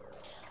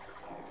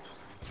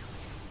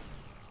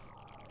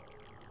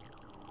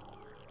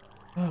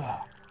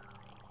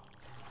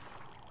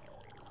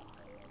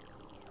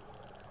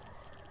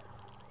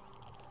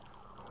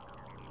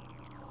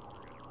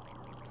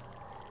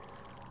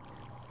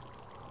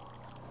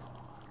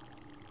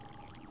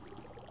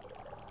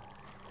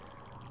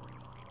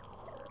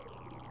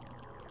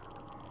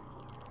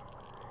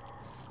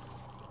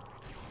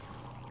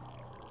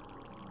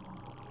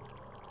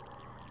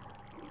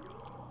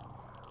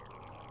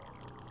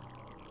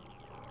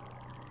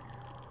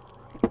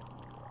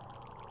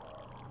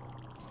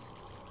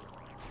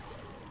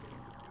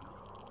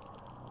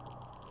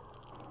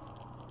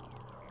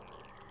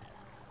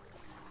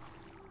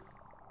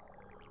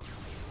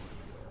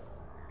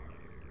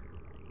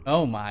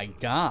 Oh my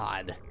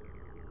god.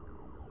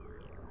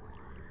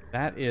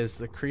 That is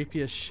the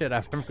creepiest shit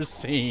I've ever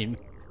seen.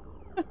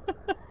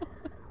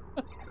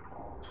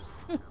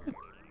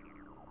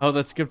 Oh,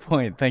 that's a good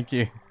point. Thank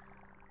you.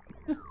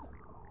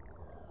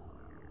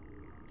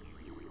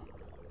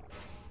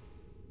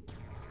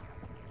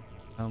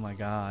 Oh my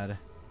god.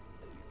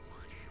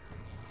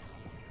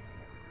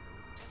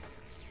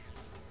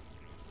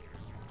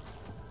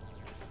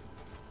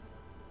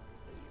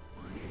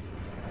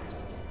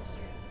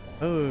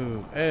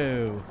 Oh,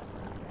 oh.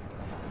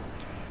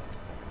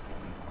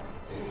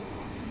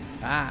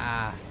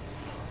 Ah.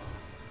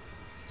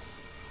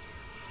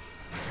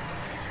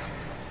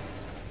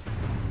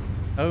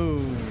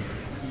 Oh.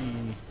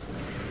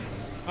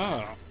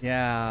 Oh.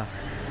 Yeah.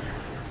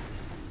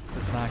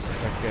 It's not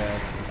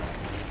that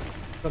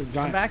good.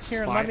 Come back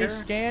here and let me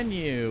scan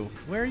you.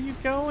 Where are you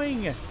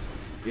going?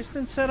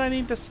 Houston said I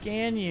need to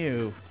scan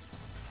you.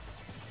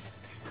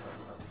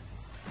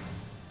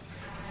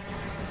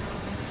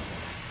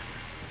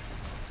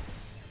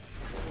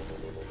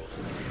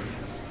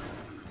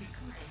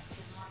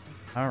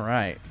 All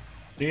right.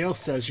 Neil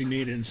says you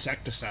need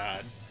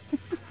insecticide.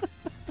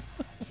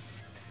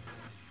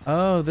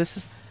 Oh, this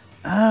is...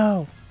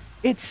 Oh,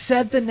 it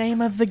said the name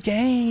of the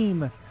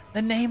game.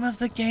 The name of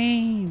the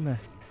game.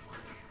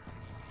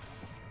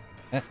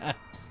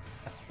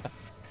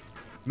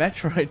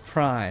 Metroid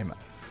Prime.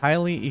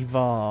 Highly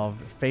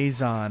evolved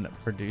Phazon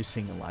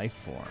producing life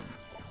form.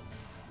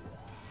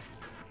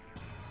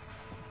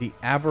 The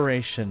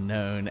aberration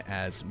known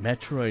as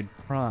Metroid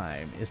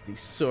Prime is the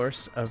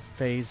source of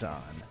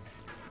Phazon,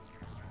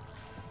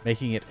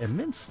 making it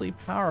immensely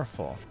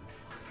powerful.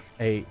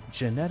 A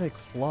genetic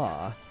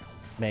flaw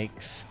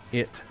makes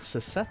it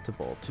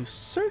susceptible to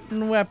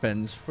certain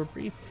weapons for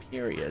brief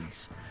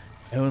periods.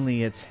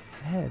 Only its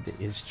head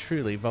is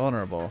truly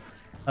vulnerable.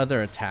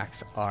 Other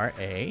attacks are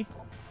a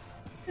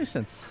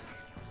nuisance.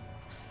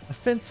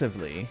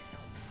 Offensively,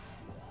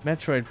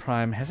 Metroid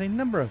Prime has a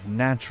number of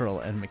natural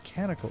and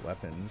mechanical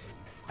weapons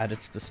at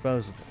its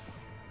disposal.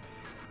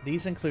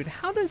 These include...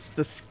 How does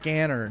the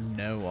scanner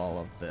know all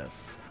of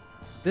this?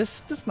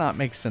 This does not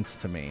make sense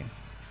to me.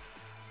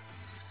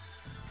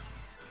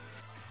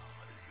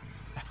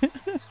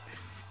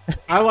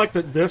 I like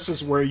that this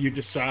is where you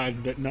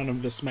decide that none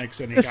of this makes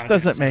any This goddamn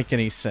doesn't sense. make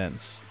any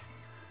sense.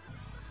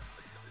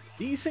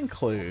 These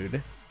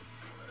include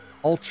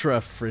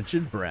ultra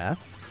frigid breath,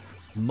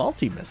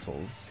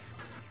 multi-missiles,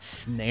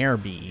 snare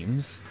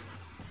beams,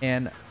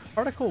 and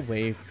particle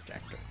wave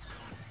projector.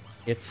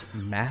 Its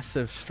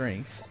massive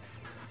strength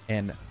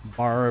and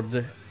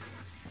barbed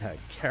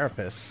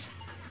carapace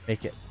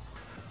make it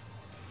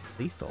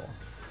lethal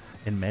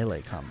in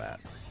melee combat.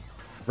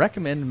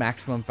 Recommend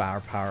maximum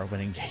firepower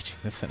when engaging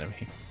this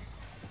enemy.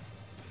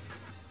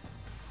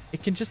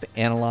 It can just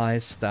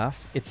analyze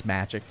stuff. It's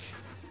magic.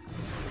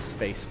 It's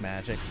space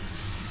magic.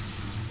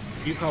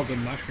 You called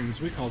them mushrooms,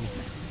 we called them...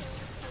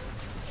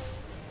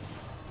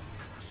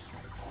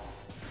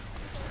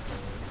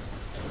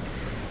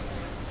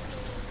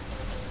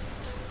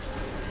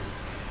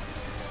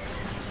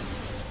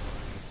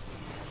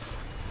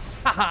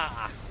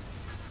 Haha!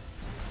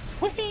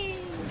 Whee!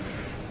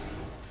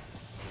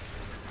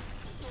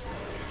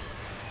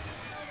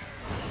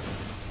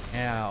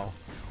 Ow.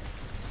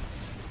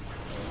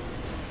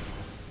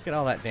 Look at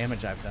all that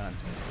damage I've done.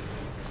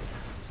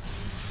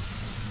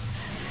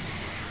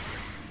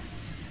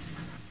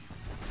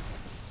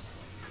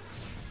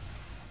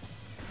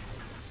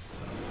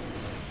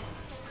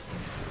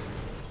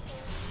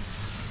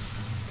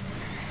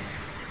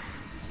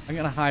 I'm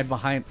gonna hide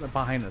behind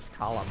this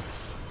column.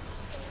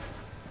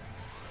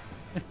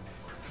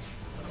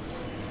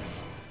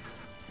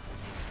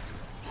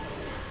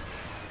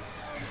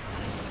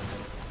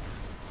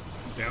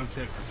 Bounce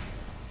it.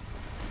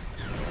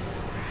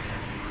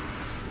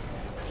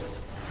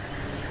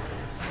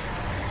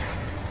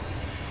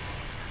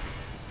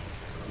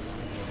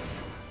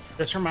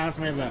 This reminds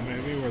me of that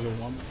movie where the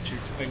woman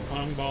shoots ping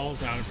pong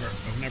balls out of her...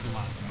 Oh, never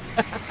mind.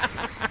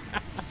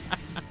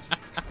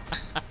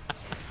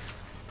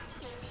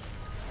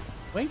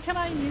 When can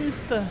I use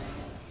the...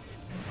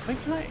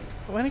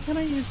 When can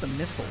I use the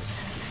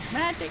missiles?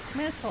 Magic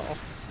missile!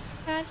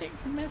 Magic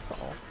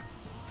missile!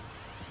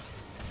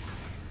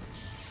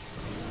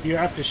 You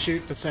have to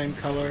shoot the same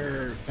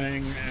color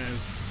thing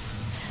as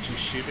she's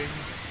shooting?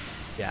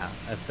 Yeah,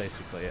 that's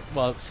basically it.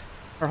 Well,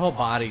 her whole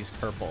body's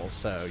purple,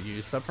 so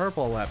use the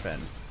purple weapon.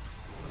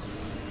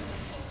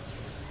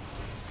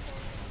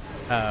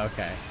 Oh,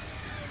 okay.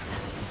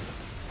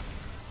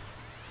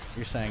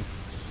 You're saying...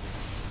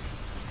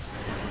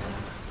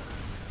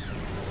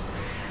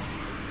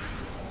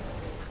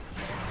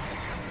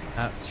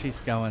 Oh, she's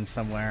going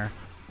somewhere.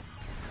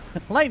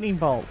 Lightning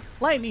bolt!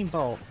 Lightning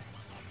bolt!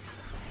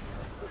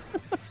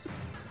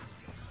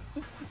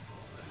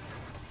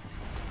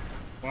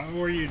 Why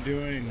were you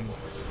doing...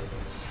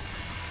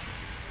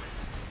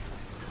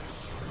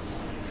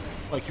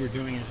 like you were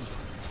doing it...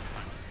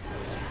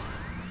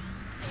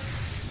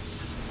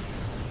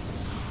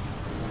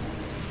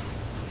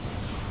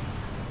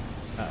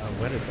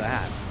 Uh-oh, what is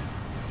that?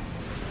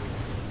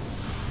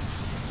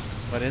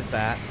 What is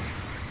that?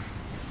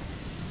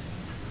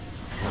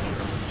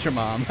 It's your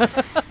mom.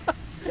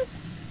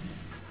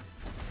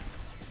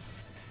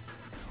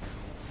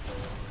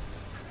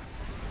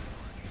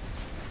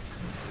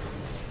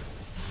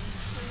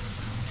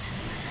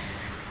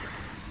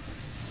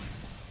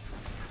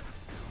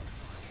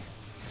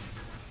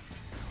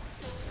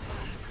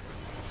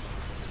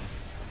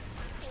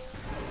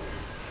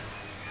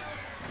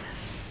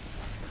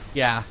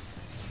 Yeah,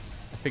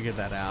 I figured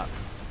that out.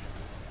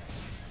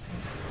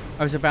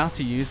 I was about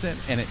to use it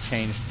and it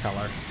changed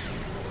color.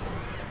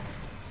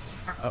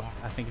 Oh,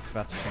 I think it's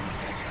about to change.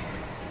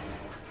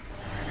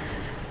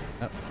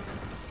 Oh.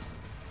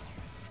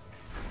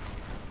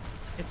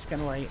 It's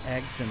gonna lay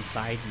eggs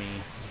inside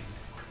me.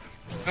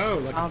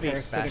 Oh, like I'll a be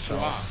parasitic special.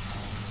 wasp.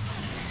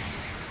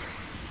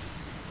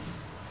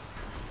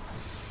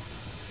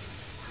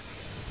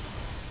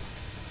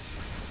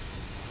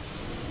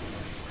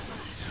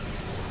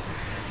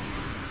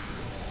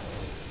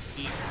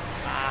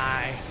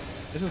 Bye.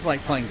 This is like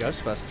playing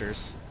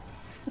Ghostbusters.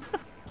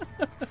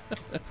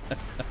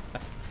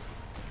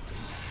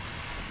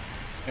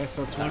 Yes,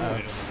 that's one way to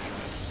look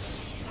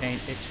at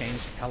it. It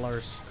changed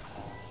colors.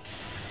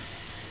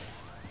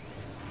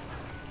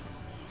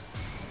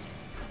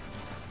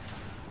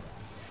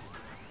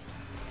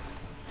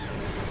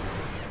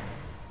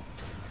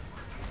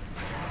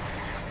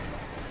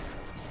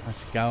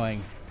 It's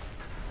going.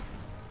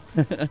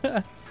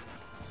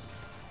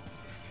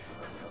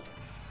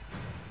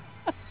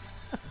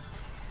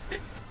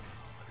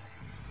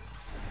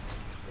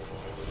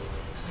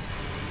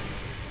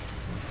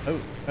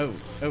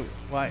 Oh,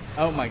 why?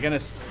 Oh my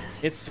goodness.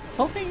 It's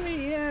pulling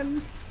me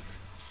in.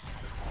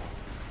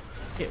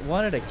 It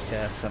wanted a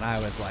kiss, and I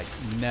was like,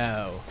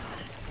 no.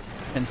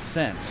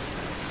 Consent.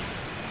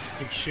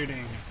 Keep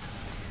shooting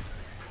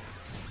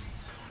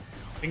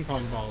ping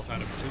pong balls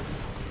out of it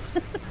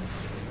too.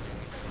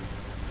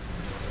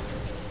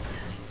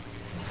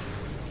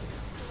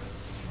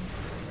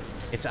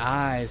 Its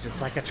eyes,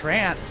 it's like a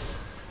trance.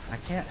 I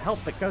can't help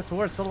but go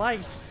towards the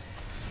light.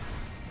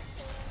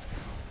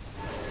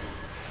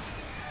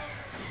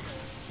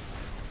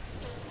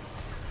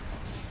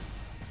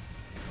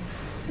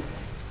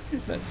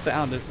 That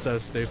sound is so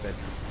stupid.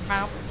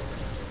 Bow.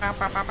 Bow,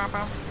 bow, bow, bow,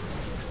 bow.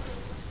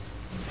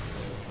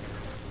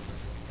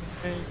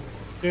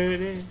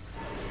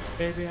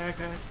 Baby, I got.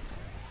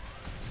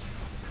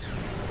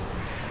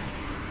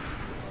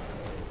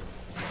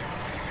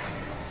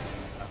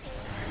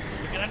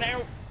 You're gonna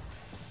know.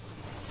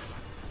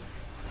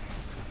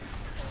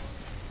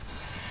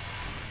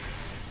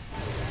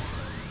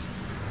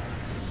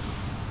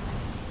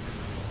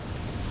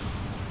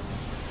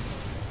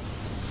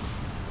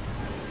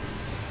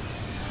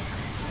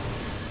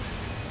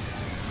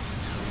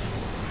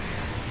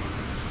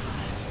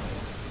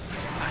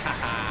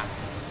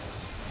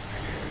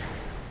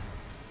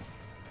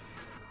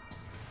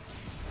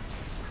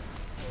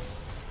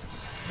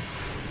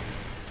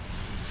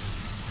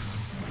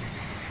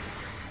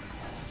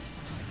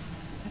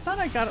 I thought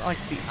I got like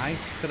the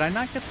ice. Did I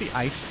not get the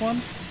ice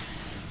one?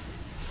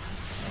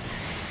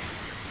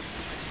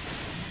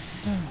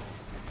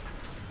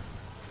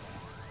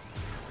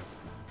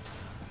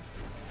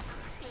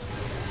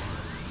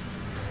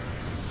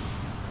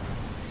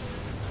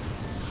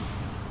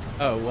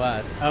 Oh, it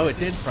was. Oh, it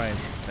did fry his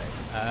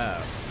face.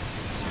 Oh.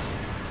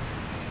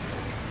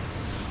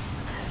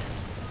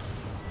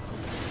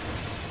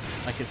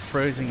 Like it's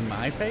frozen in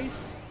my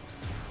face?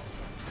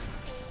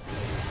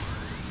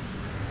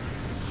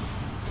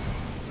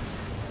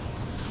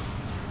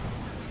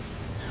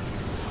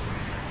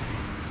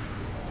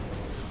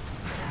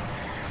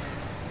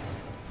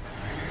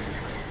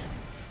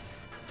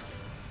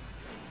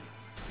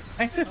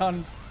 Exit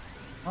on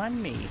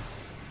me.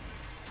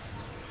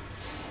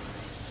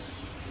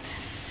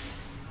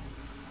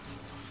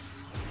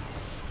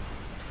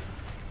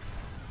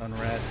 On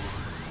red.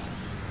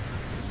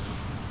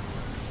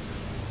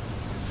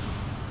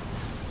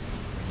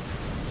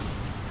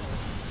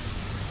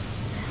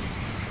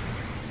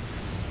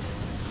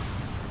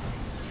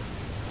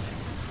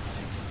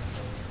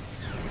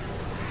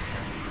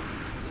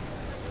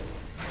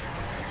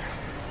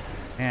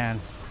 Man.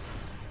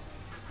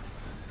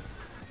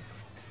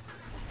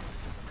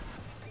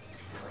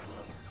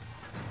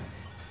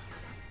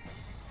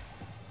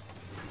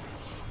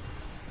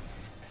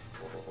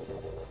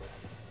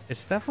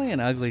 It's definitely an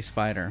ugly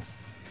spider.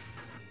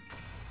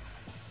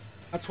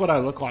 That's what I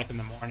look like in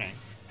the morning.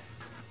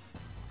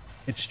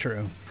 It's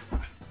true.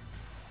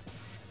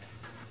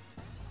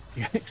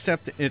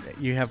 Except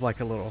you have like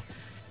a little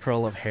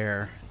curl of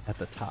hair at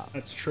the top.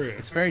 That's true.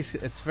 It's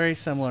very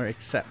similar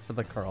except for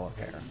the curl of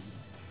hair.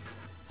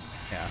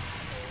 Yeah.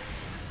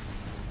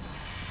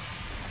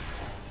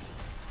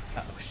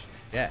 Oh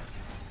shit.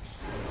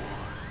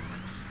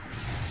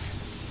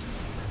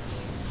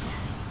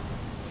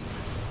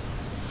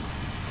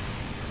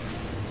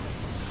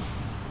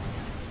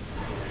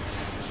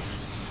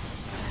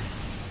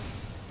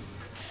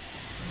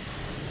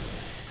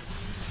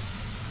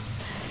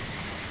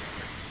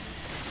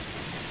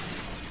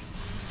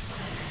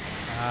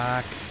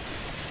 Fuck.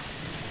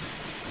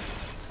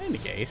 In the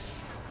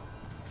case,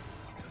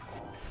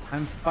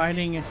 I'm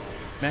fighting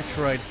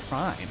Metroid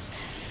Prime.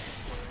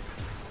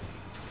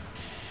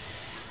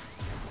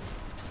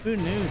 Who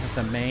knew that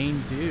the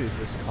main dude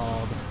was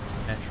called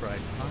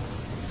Metroid Prime?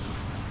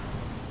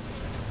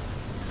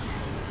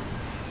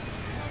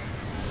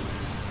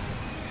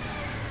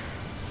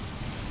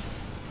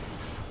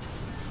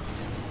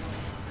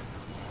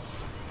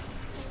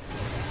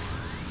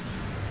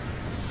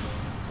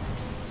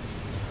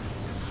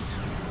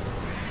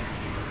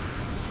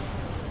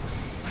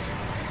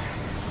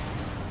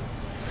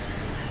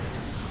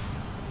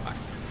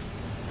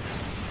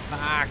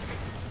 Fuck.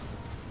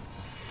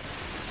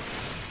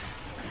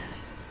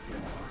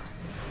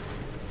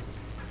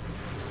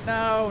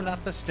 No,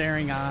 not the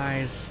staring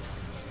eyes.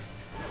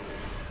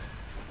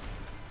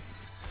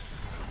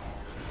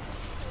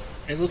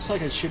 It looks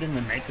like it's shooting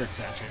the Matrix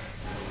at you.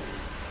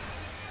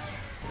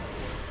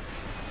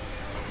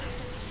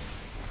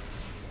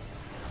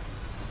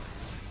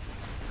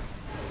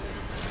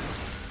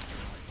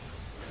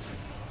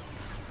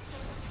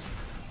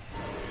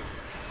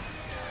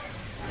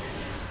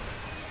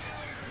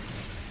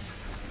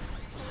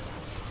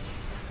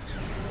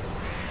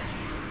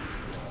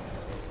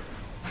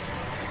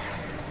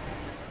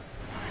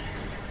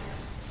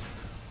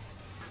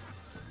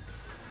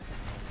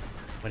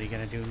 What are you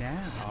gonna do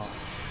now?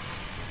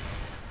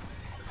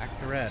 Back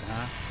to red,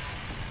 huh?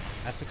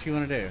 That's what you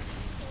want to do.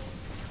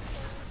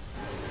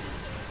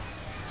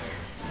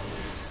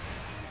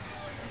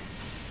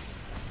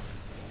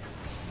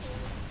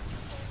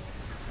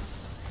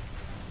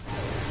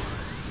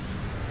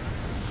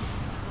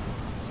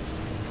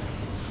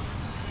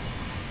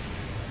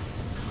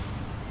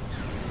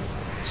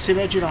 It's too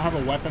bad you don't have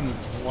a weapon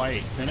that's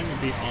white. Then it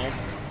would be all...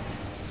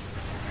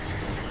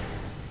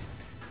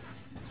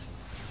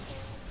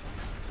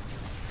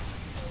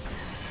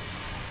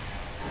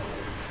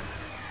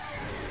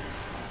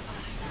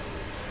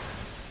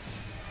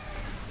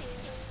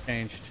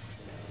 Changed.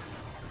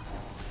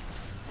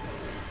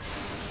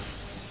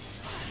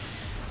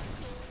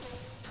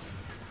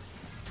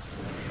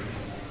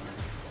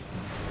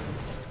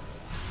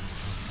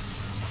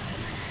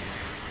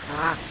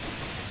 Ah.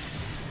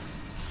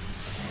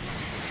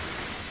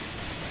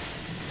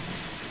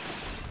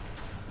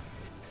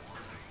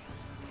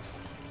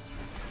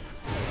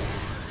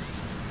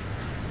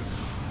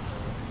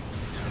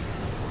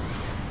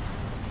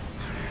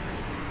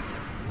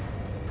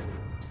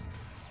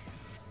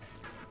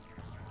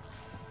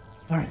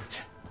 All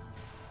right.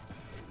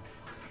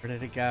 Where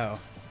did it go?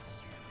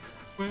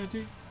 Where did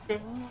you go?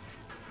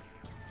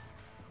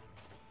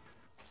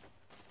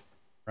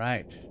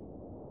 Right.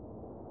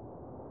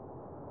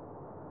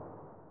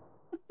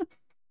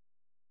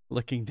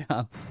 Looking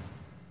down.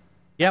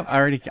 Yep,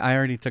 I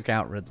already took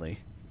out Ridley.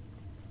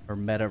 Or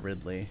Meta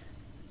Ridley.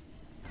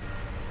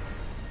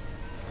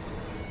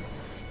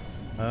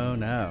 Oh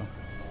no.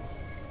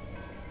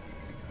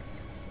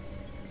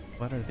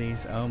 What are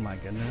these? Oh my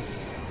goodness.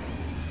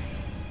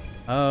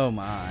 Oh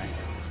my.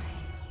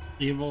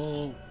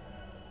 Evil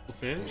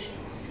fish?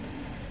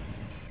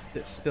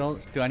 It's still,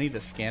 do I need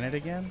to scan it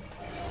again?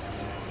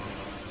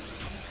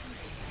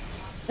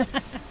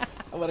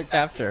 What a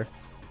capture.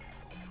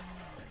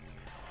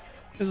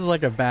 This is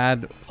like a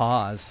bad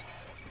pause.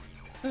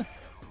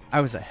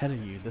 I was ahead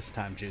of you this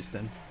time,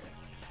 Justin.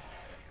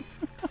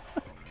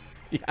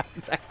 Yeah,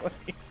 exactly.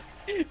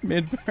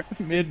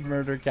 Mid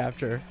murder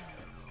capture.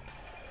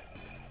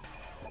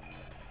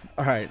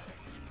 All right.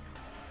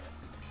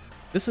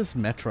 This is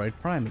Metroid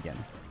Prime again.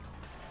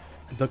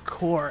 The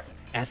core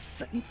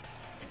essence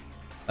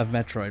of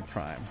Metroid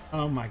Prime.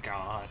 Oh my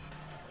god.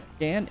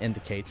 Scan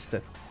indicates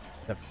that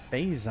the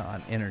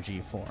Phazon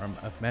energy form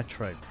of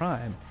Metroid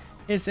Prime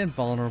is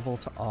invulnerable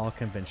to all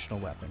conventional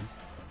weapons.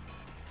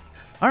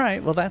 All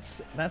right, well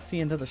that's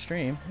the end of the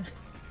stream.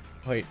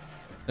 Wait,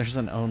 there's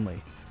an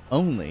only.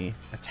 Only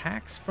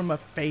attacks from a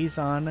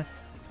Phazon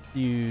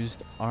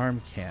fused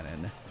arm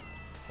cannon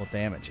will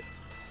damage it.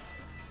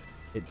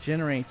 It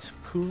generates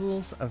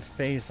pools of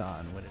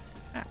Phazon when it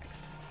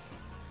attacks.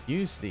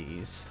 Use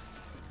these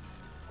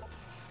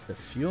to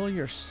fuel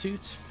your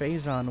suit's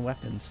Phazon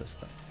weapon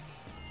system.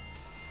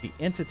 The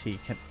entity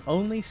can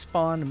only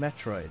spawn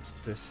Metroids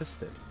to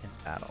assist it in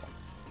battle,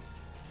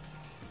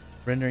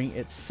 rendering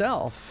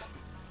itself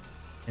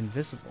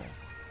invisible.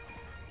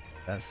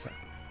 That's so.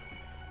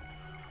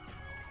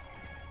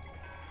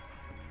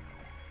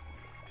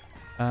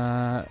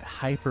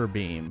 Hyper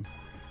beam.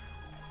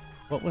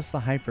 What was the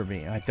hyper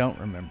beam? I don't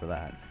remember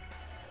that.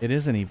 It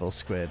is an evil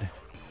squid.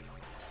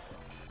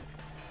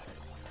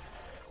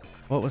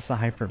 What was the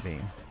hyper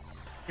beam?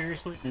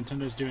 Seriously,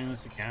 Nintendo's doing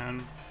this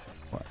again?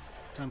 What?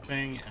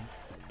 Something and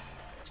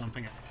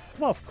something.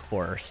 Well, of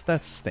course.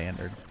 That's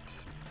standard.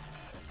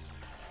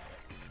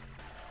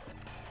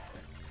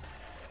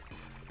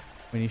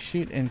 When you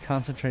shoot in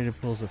concentrated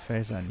pools of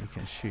Phazon, you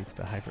can shoot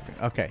the hyper beam.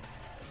 Okay.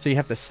 So you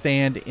have to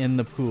stand in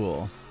the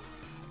pool.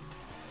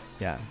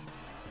 Yeah.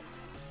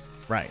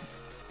 Right.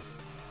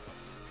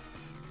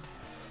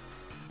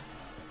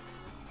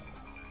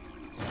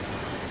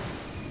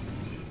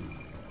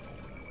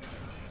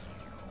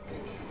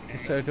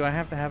 So do I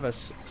have to have a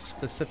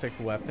specific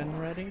weapon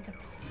ready?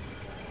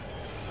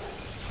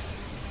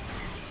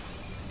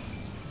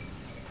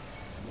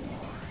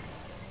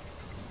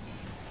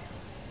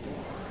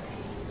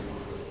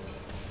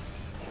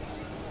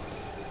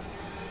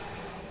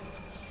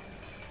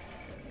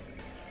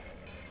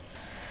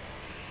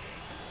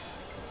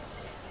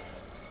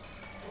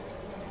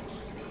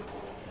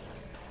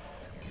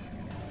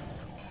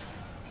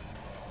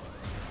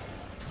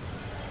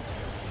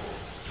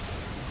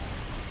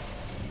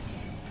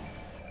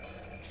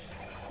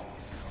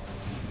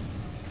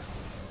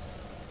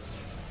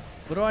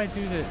 What do I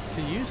do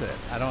to use it?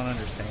 I don't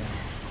understand.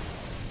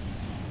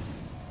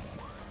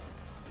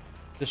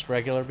 Just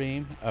regular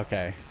beam?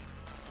 Okay.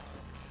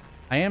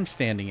 I am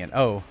standing in.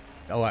 Oh,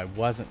 I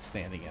wasn't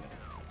standing in it.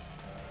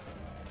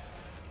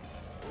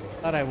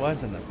 Thought I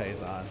was in the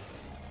Phazon.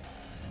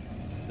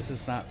 This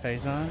is not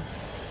Phazon?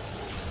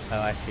 Oh,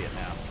 I see it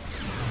now.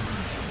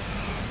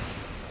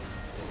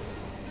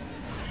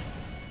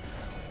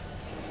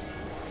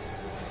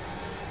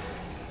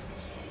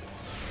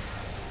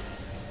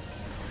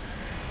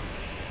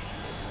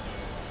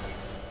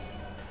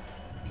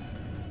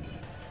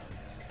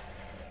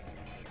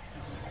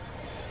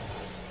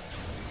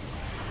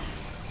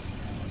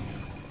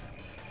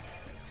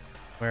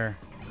 Where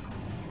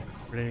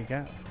did it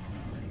go?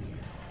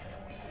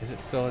 Is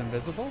it still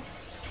invisible?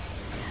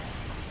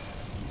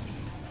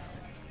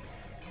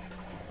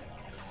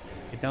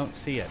 I don't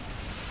see it.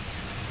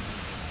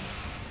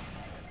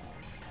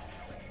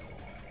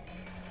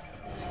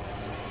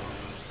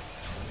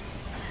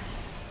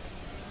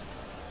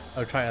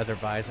 Oh, try other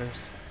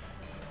visors.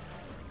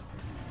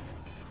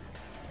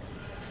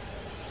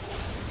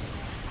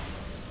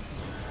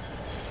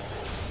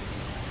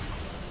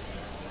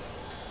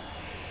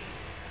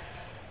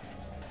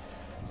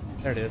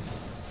 There it is.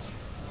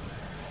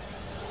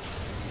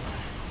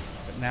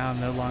 But now I'm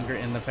no longer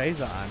in the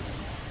Phazon.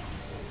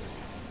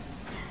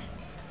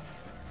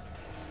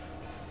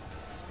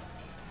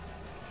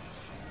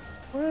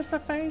 Where's the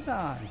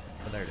Phazon?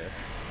 Oh, there it is.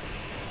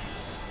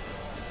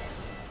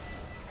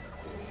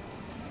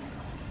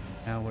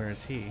 Now where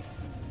is he?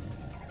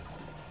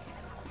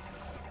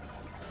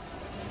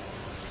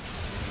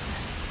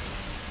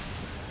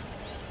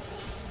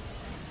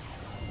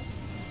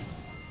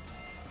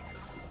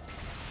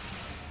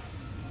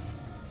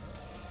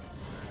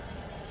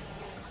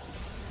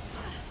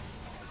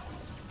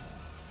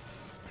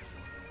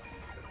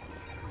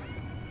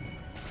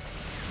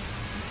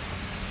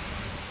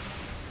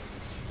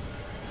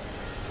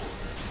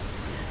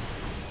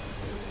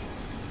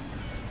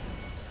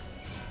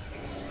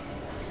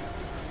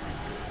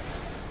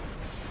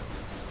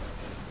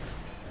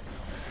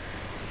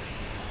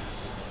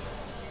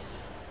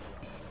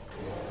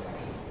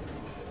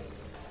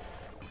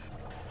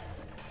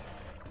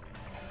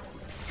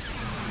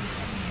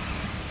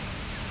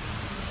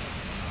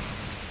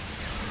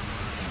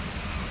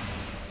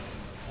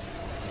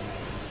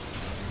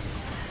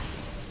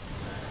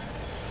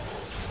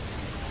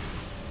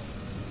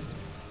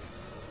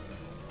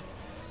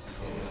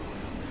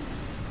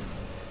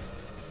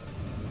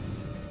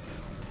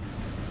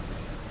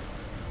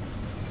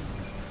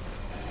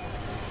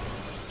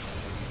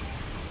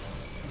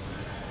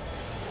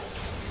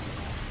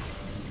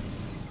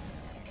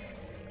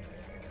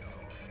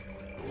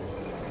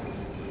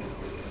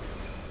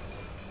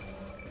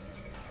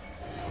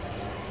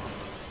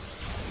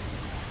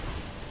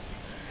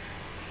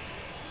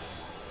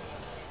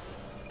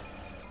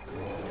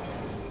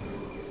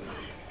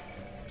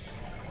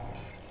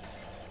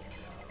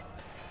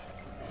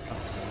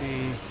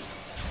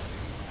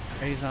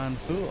 Phazon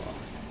pool.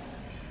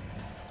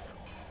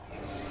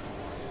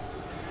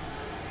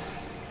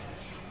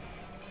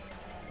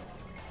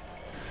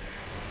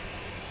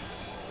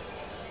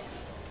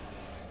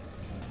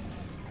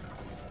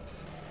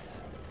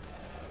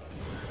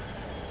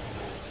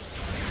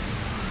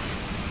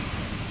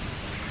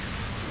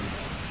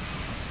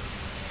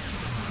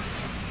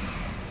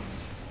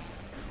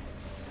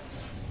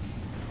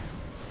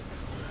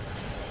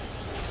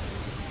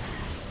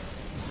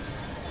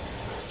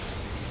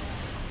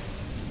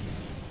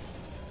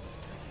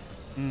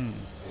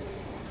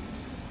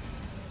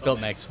 Built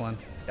next one.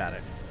 Got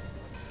it.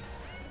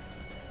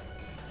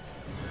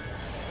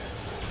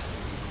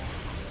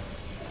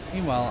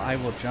 Meanwhile, I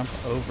will jump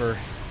over.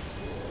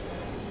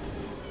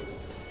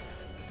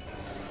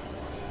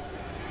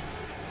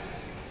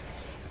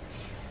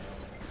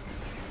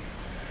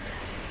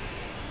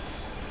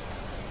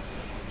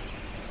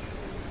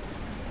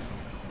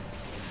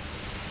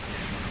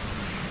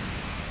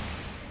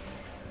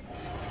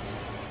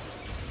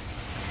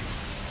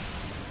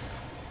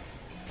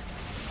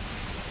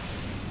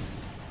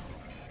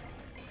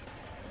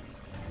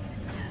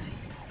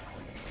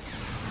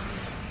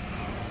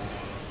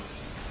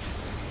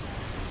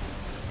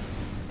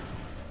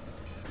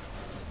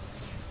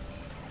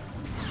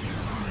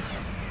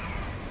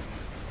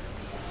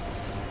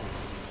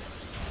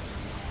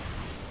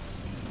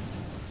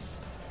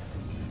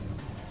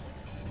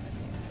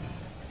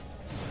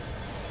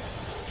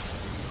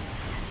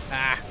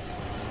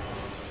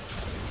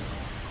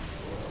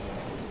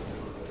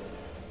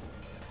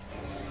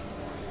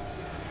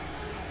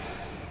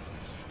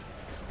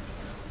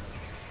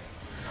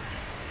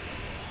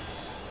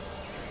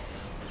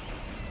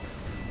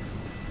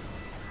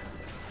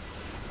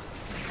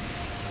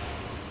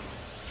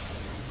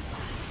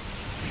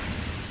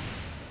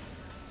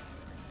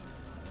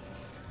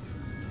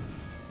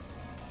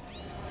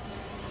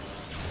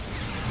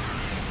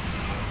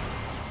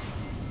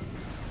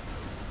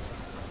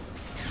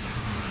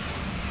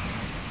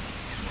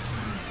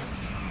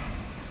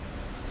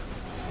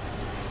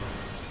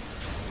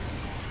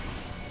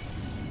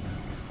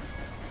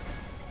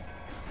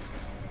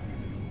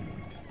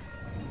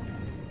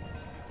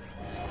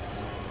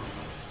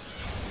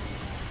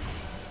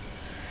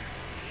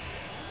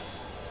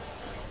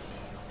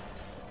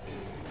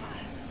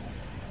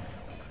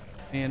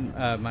 And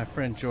my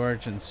friend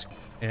George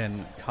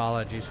in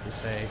college used to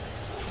say,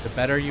 the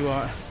better you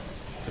are,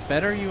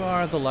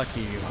 the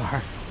luckier you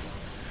are.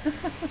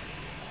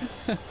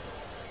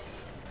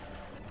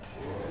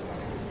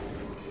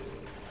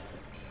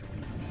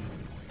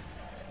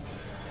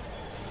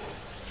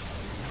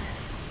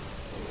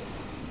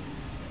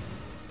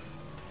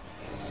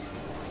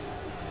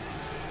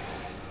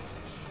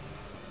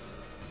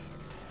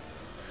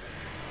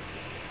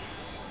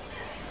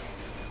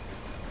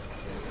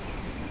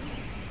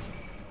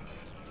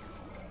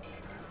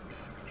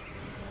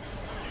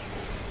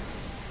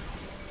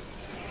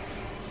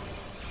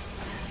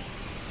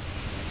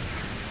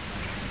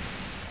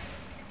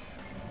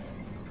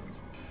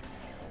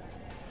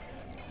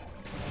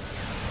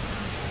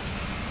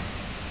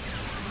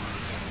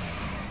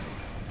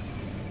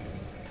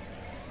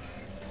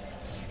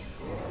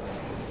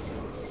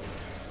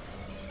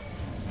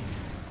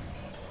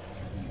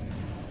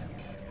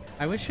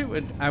 I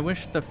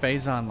wish the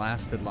Phazon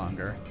lasted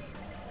longer.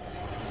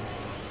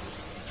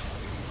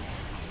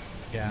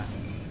 Yeah.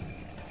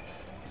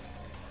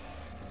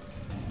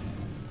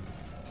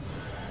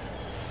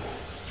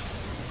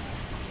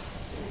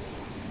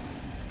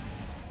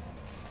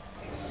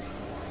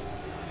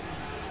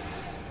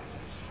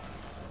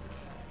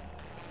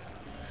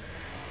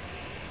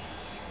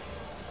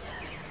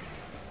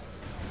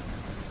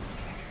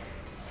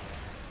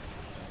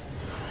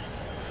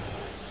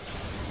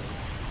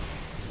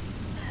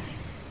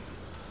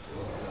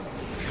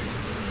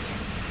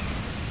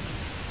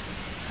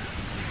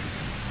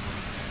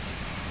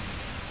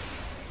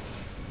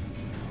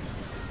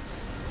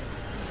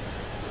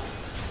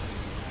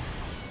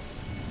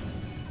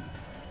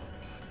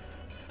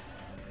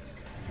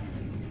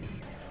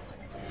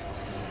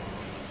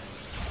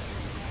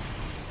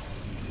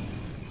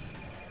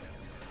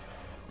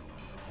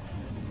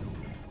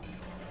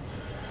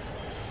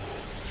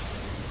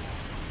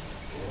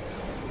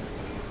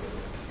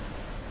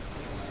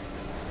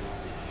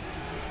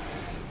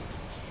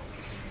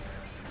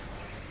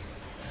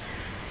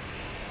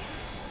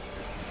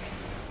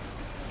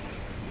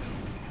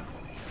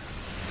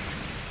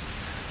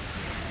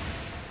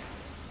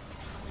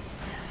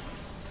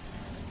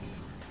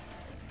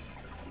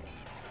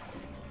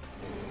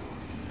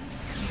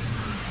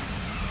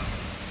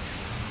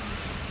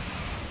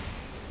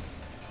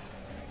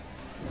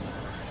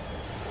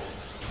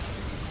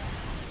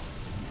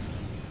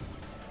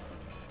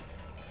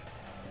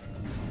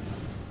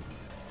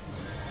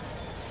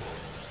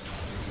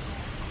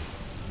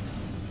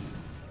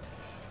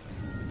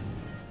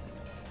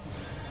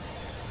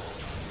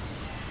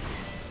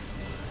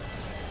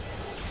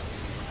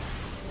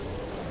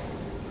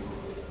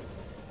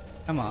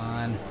 Come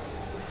on.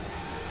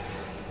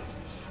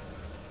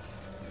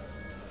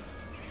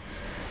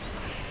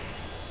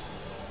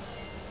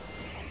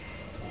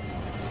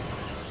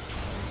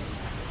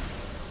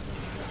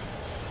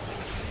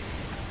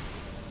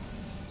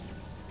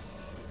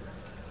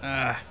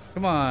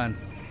 Come on.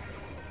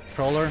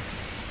 Controller.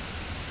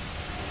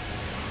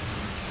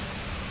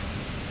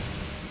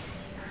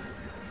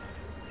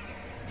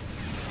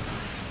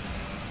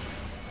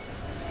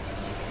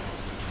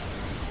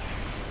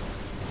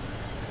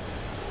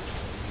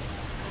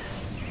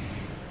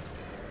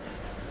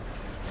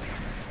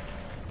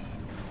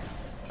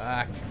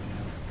 Back.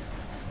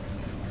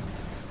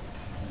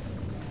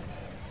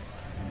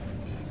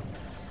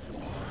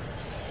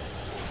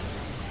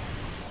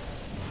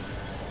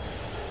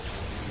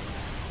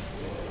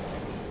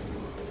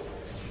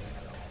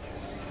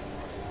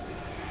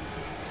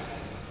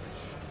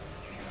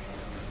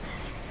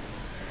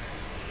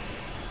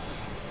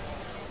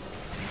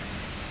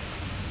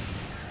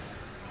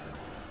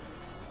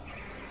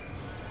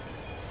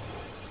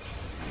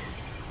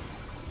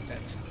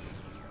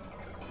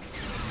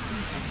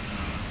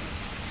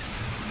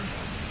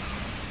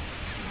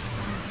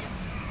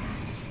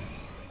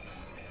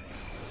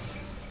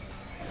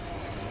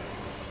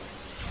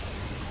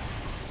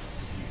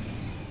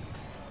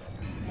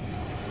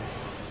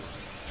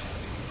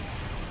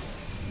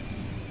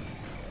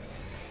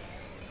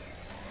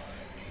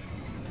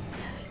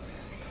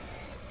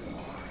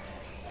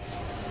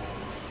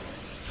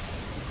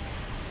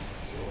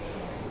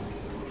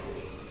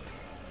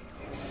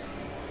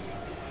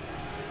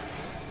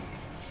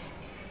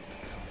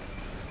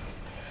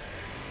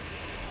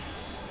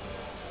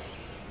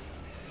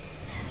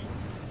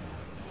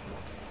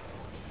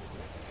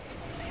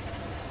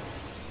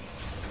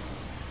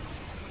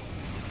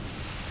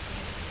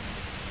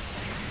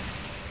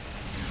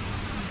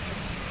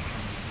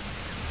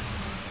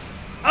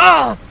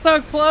 Oh,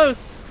 so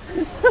close.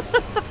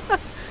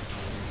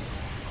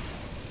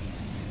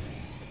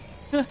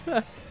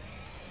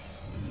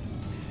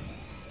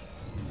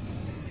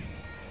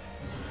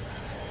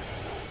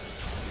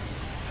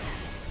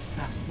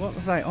 What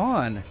was I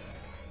on?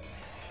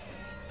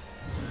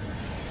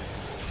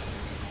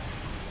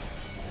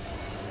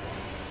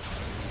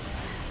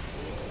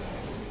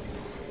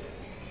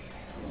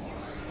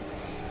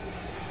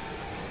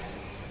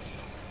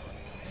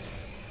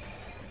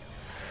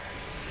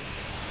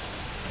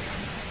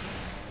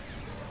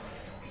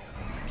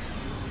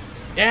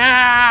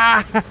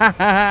 Yeah!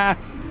 That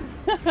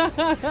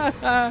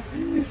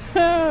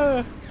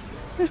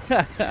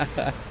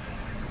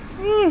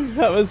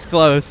was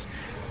close.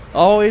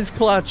 Always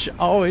clutch,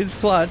 always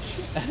clutch.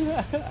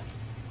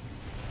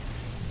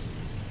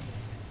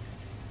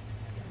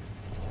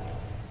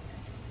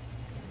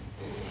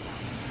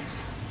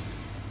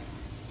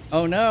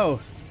 Oh no.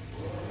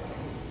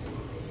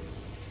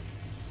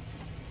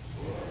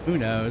 Who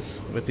knows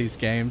with these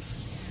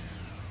games?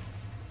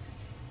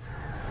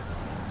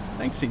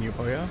 Thanks, Senior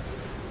Pollo.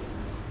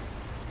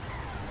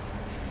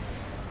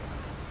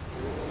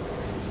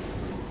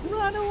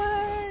 Run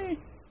away!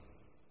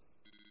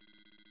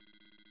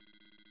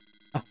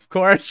 Of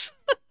course.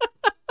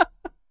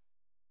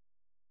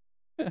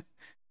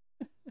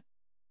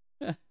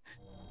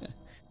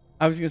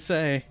 I was gonna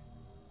say.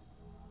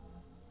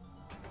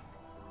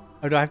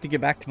 Oh, do I have to get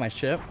back to my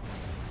ship?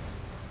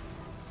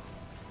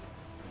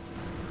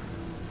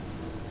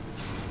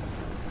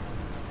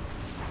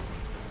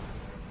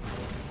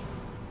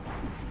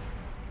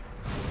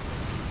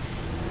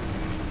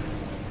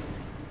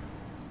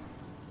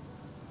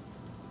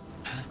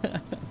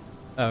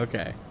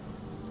 Okay.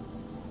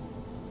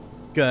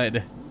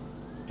 Good.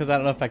 Because I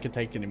don't know if I can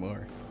take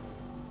anymore.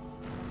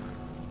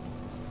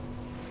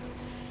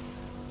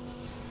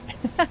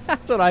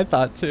 That's what I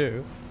thought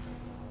too.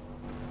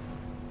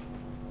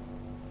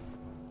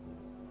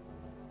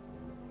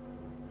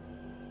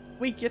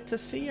 We get to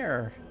see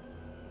her.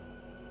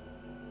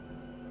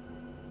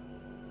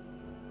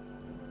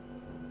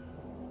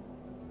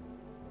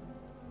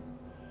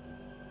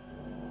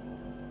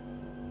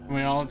 Can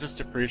we all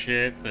just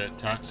appreciate that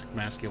toxic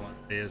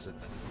masculinity is that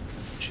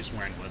she's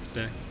wearing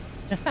lipstick?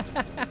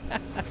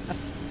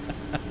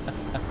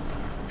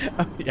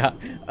 Oh, yeah.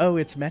 Oh,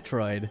 it's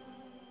Metroid.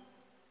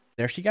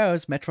 There she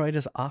goes. Metroid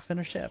is off in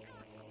her ship.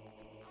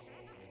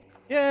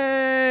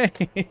 Yay!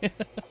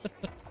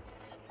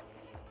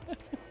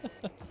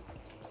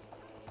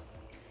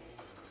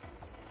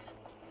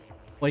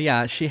 Well,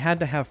 yeah, she had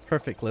to have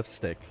perfect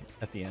lipstick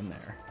at the end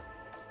there.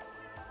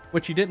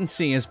 What you didn't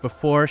see is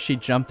before she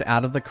jumped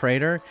out of the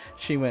crater,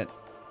 she went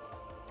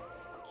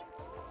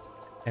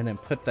and then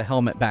put the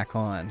helmet back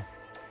on.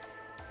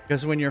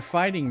 Because when you're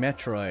fighting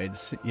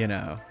Metroids, you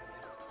know,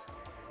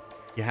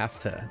 you have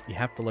to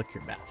look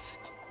your best.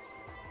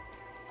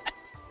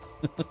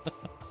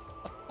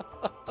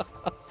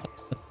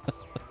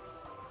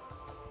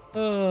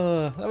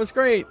 Oh, that was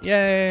great!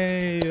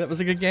 Yay! That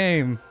was a good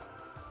game.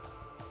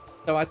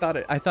 So I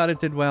thought it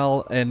did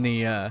well in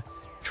the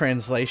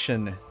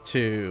translation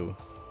to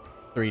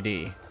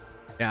 3D.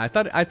 Yeah, I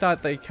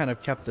thought they kind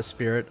of kept the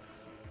spirit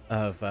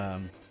of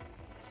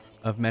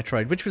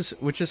Metroid,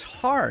 which is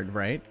hard,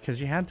 right? Because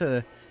you had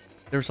to.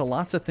 There's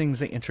lots of things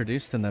they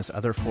introduced in those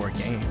other 4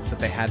 games that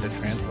they had to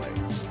translate.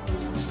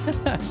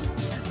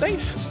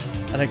 Thanks,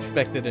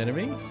 unexpected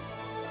enemy.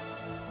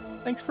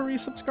 Thanks for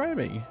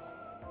resubscribing.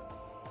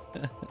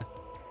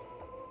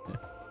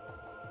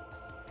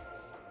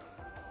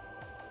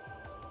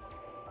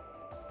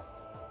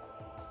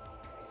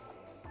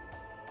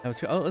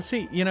 Oh, let's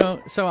see.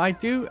 So I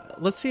do.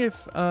 Let's see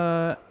if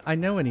I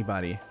know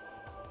anybody.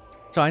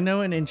 So I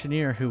know an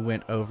engineer who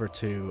went over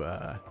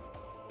to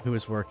who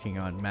was working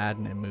on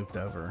Madden and moved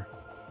over.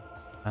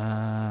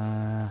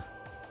 I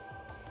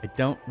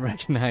don't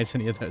recognize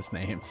any of those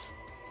names.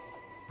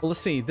 Well,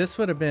 let's see. This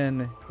would have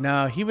been...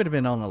 No, he would have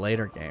been on a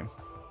later game.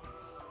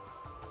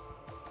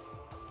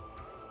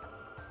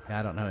 Yeah,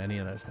 I don't know any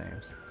of those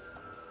names.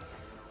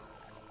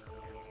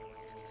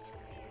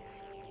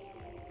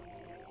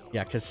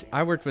 Yeah, because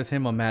I worked with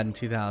him on Madden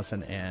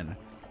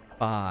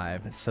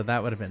 2005, so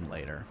that would have been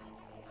later.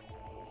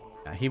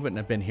 Yeah, he wouldn't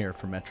have been here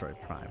for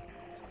Metroid Prime.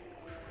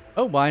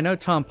 Oh, well, I know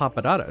Tom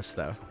Papadatos,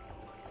 though.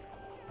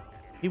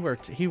 He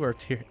worked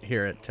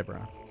here at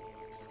Tiburon.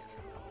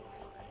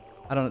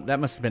 I don't know. That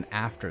must have been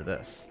after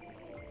this.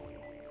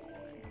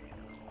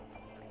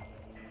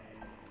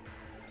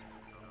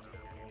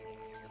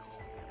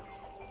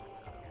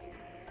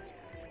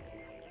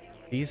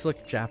 These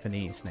look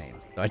Japanese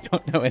names, so I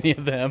don't know any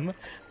of them.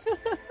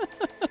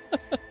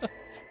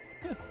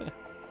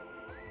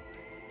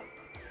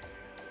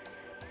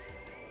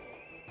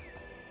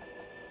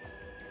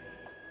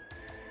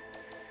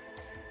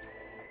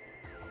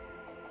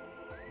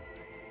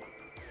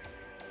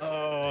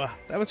 Oh,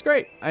 that was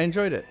great. I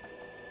enjoyed it.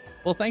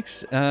 Well,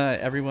 thanks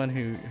everyone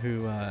who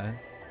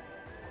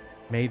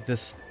made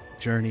this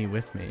journey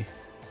with me.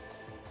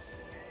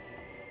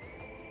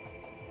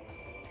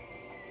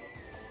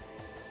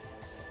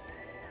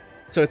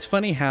 So it's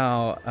funny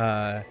how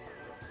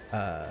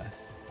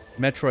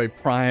Metroid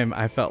Prime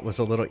I felt was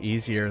a little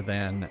easier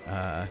than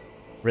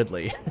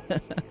Ridley.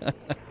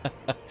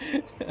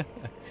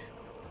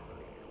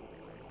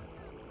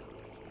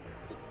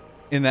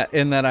 in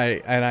that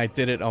I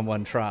did it on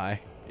one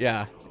try.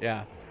 Yeah,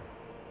 yeah.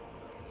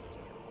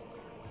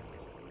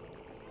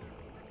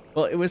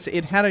 Well,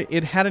 it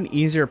had an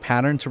easier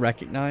pattern to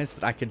recognize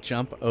that I could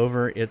jump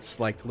over its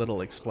like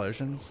little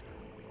explosions.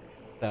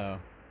 So,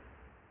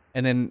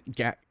 and then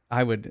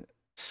I would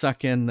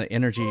suck in the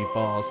energy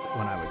balls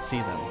when I would see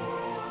them.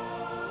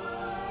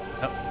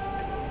 Oh.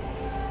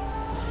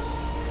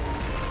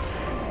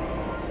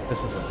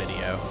 This is a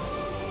video.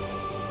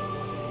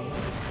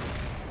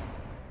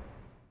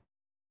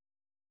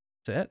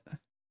 That's it?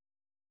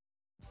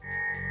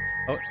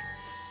 Oh.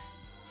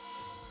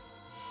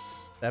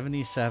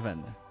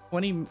 77.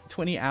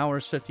 20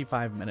 hours,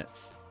 55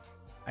 minutes.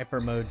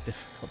 Hyper mode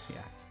difficulty.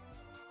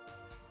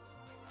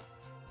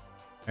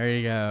 There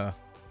you go.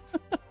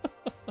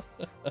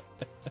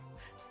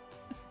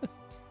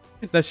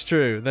 That's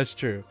true. That's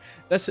true.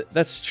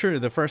 That's true.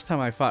 The first time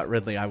I fought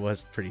Ridley, I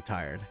was pretty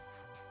tired.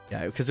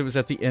 Yeah, because it was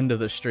at the end of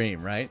the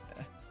stream, right?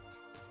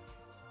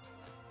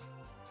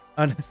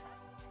 Wouldn't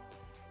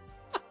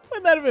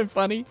that have been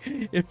funny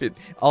if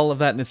all of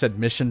that and it said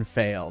mission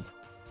failed?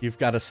 You've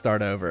got to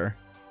start over.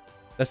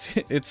 It's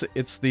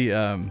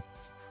the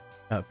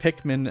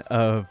Pikmin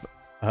of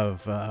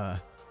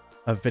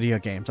video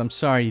games. I'm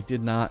sorry you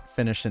did not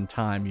finish in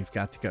time. You've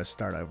got to go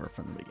start over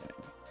from the beginning.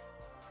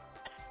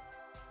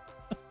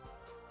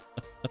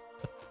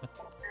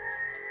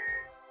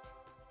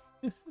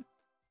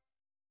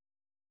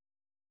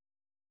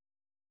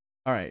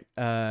 All right,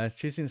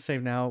 choosing to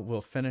save now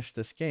will finish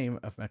this game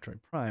of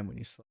Metroid Prime when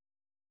you select.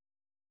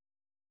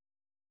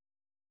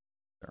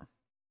 Sure.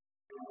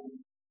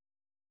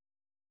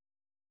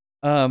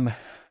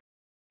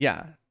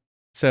 Yeah.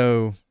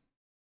 So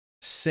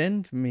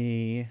send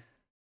me.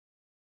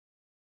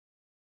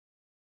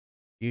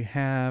 You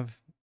have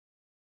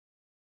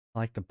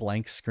like the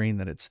blank screen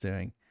that it's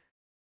doing.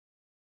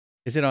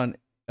 Is it on?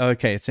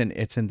 Okay, it's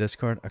in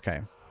Discord.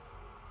 Okay.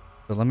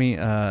 So let me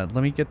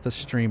get the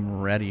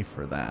stream ready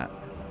for that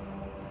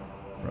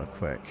real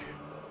quick.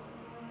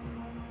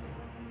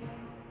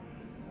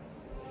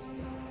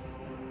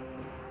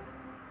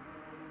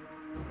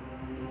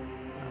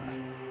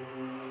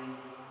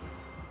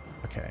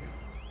 Okay.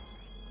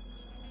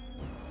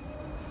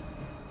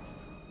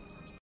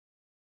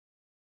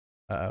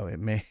 Uh-oh, it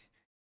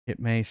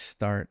may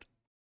start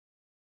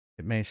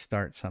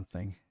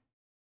something.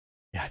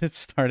 Yeah, it's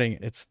starting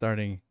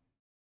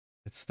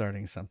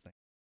something.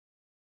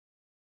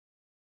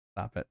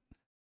 Stop it.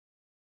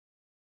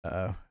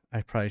 Uh-oh,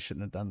 I probably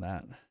shouldn't have done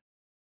that.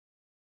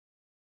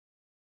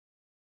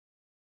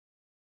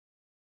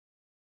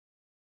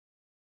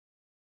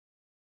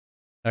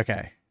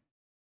 Okay.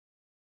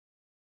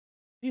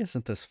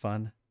 Isn't this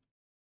fun?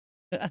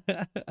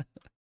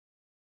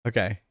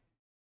 Okay.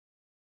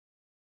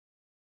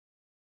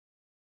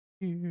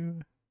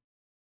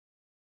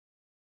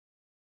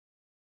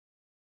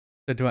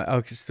 So do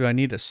I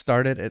need to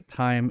start it at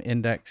time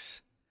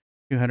index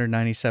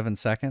 297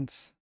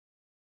 seconds?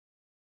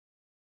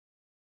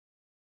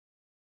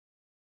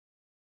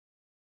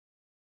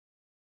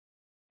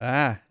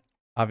 Ah,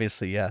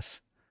 obviously yes.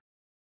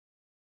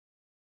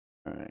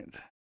 All right.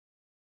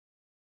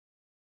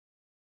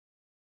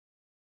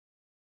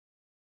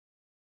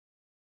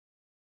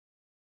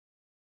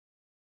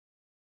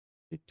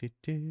 Do, do,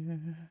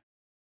 do.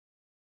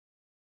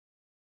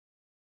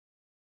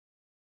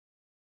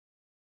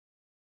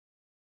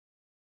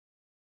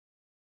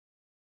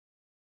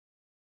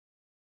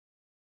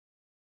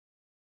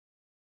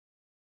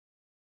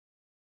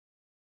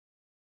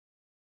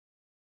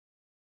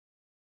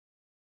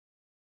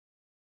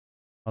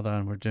 Hold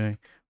on, we're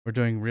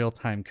doing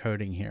real-time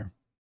coding here.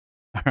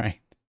 All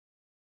right.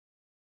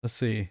 Let's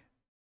see.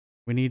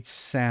 We need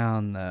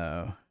sound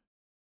though.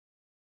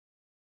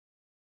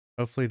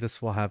 Hopefully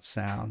this will have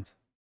sound.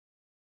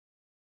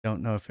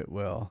 Don't know if it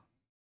will.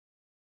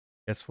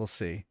 Guess we'll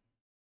see.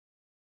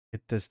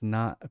 It does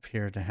not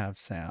appear to have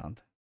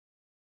sound.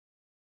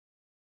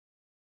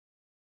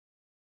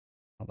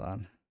 Hold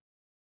on.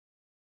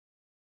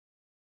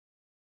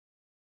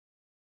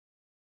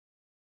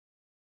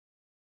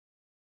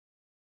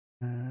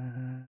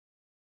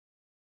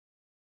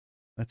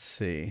 Let's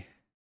see.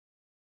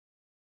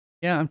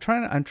 Yeah, I'm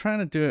trying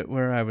to do it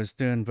where I was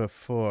doing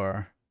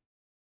before.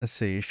 Let's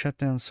see. Shut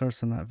down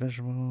source and not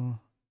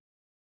visual.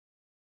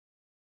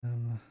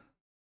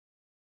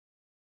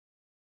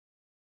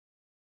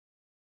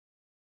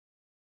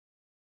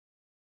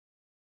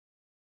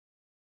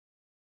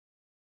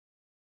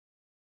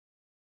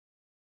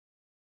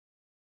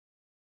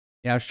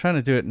 Yeah, I was trying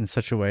to do it in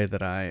such a way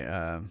that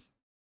I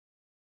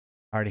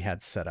already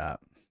had set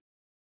up.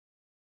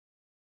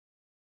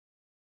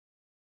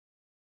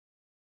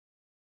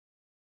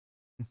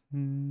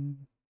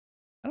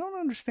 I don't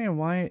understand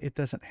why it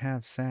doesn't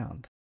have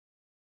sound.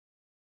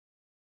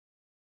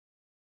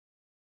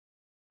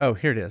 Oh,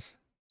 here it is.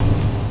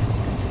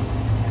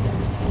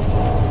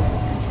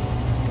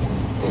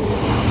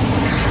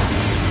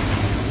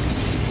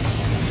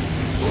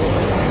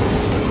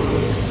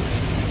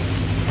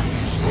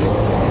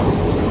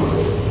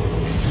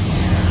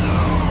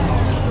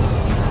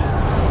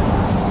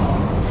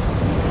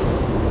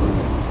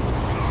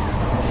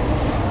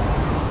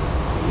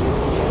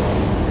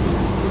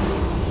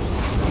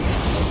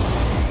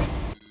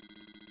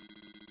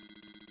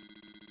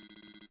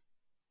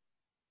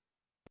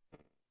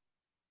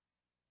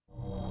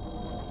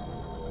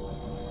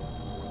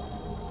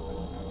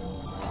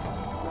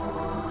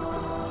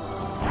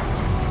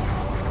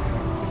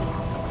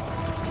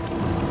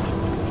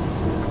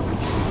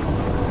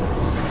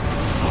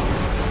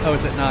 Oh,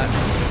 is it not?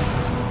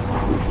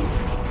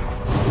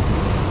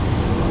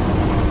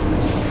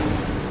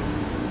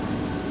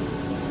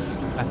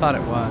 I thought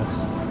it was.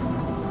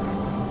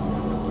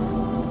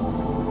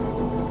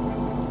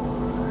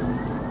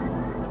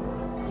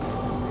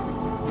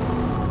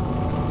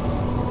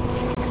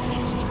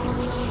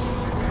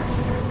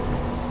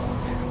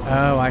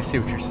 Oh, I see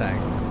what you're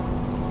saying.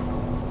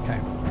 Okay,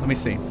 let me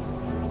see.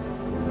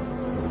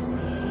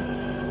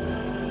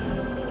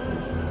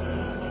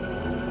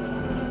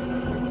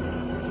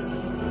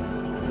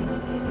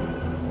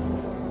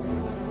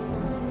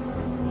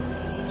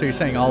 So you're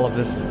saying all of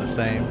this is the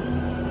same?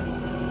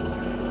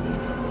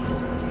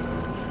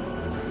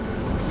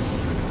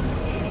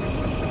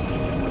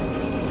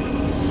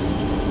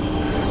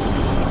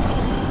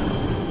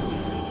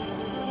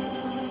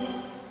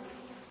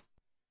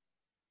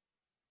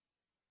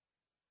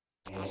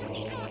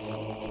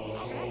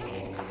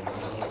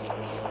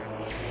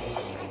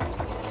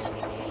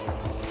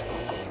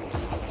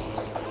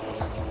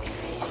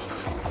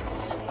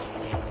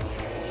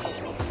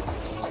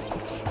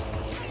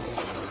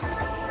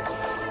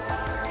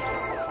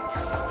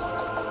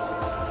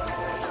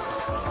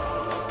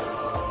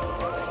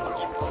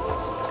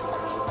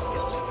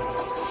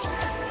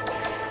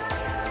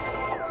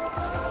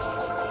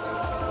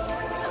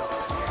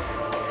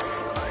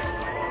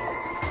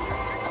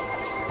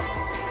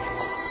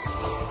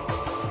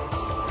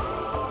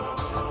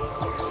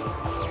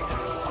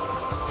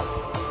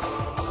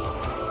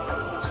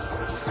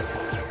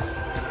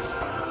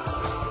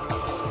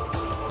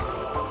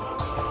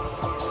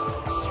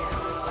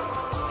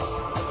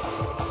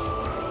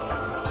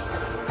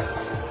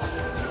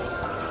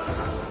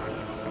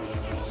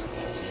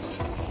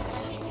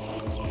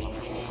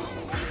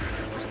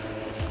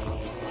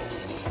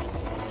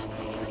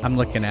 I'm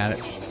looking at it.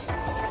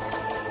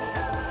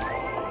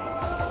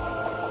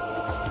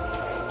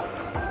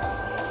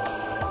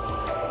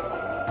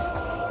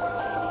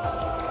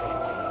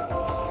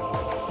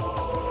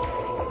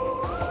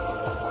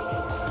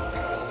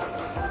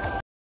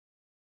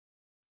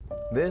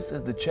 This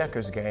is the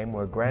checkers game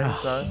where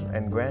grandson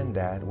and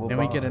granddad will Then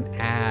bond. we get an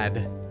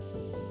ad.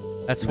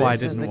 That's why I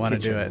didn't want to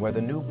do it. Where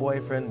the new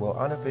boyfriend will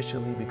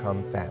unofficially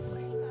become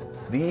family.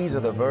 These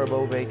are the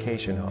Verbo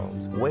vacation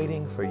homes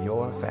waiting for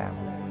your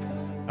family.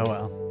 Oh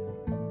well.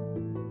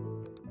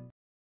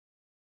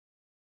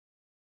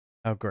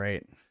 Oh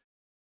great.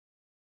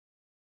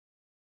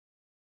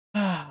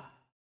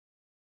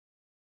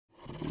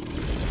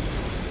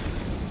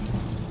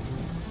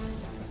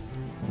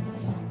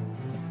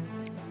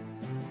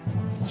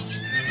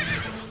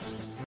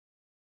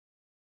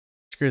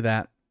 Screw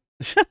that.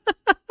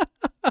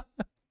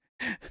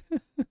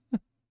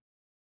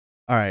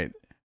 All right.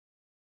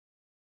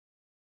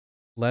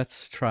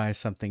 Let's try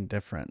something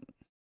different.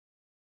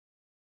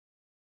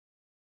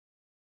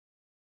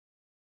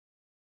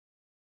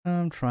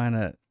 I'm trying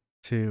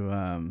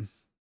to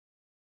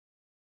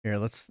here,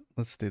 let's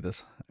do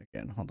this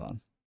again. Hold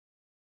on.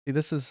 See,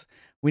 this is,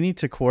 we need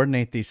to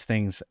coordinate these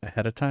things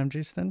ahead of time,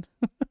 Justin.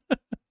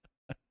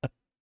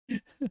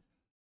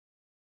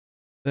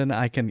 then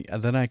I can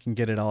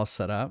get it all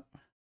set up.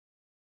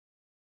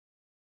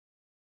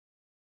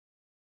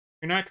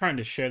 You're not trying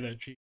to share that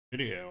cheap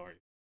video, are you?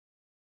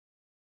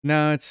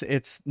 No, it's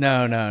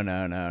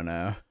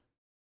no.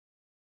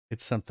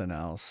 It's something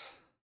else.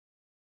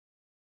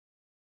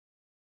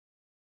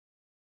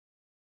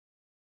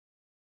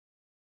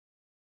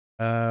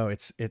 Oh,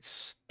 it's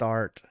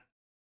start.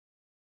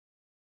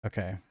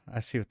 Okay, I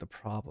see what the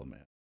problem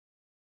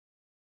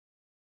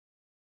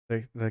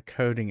is. The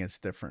coding is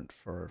different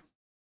for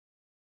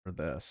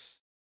this.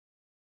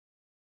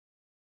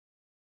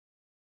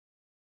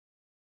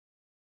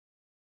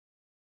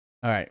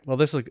 All right. Well,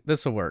 this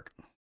will work.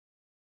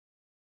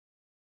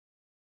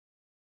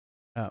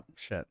 Oh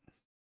shit.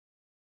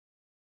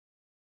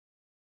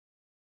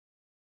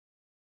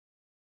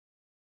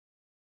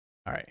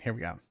 All right, here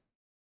we go.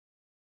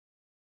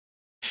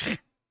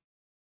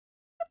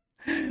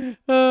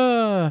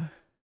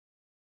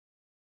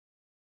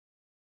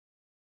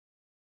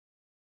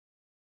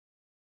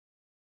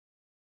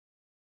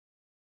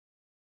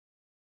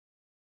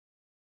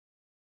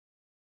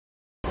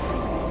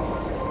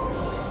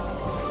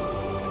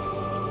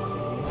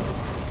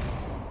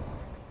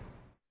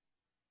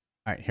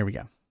 All right, here we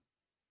go.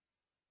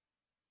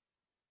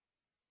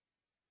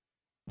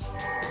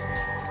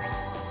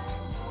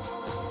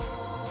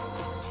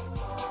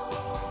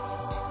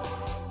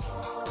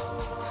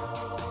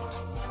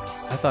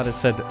 I thought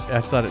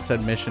it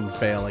said mission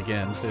fail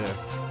again too.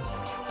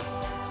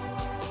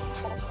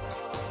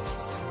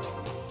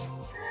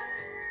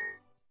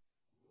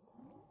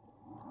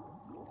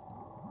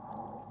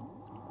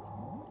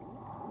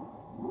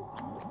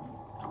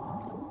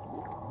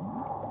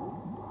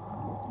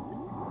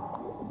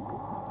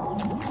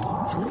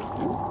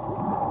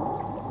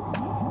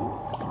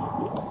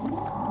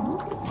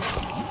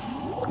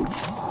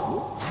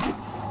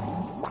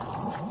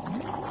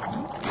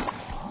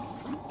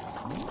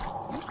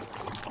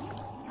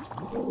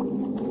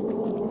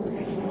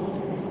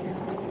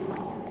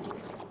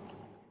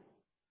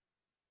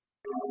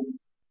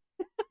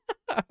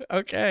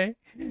 Okay.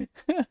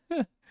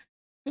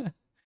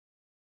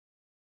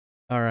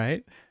 All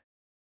right.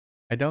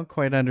 I don't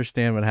quite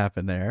understand what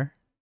happened there.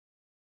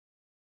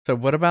 So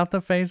what about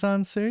the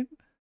Phazon suit?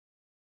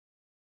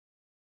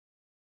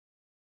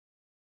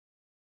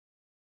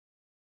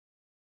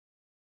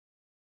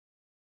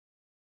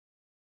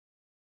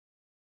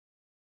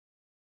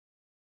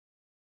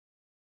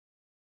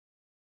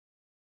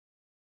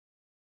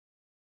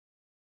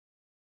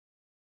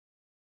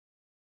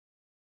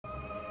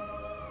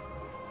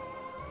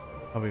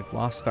 Oh, we've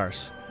lost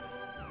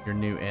your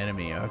new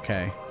enemy.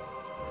 Okay.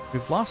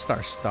 We've lost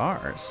our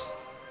stars.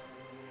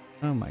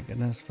 Oh my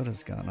goodness, what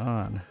has gone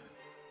on?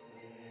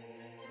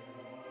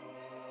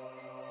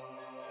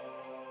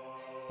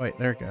 Wait,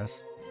 there it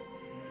goes.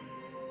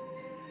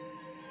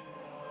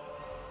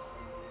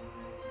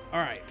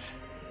 All right.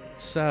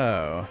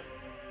 So,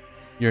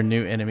 your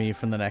new enemy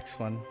from the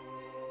next one.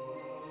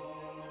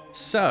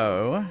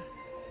 So,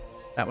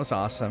 that was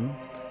awesome.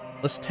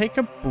 Let's take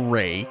a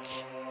break.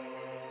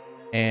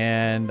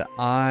 And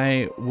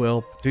I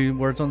will do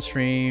words on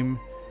stream,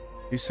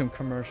 do some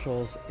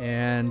commercials,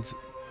 and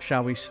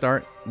shall we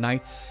start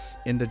Nights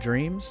into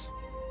Dreams?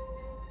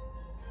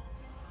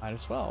 Might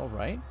as well,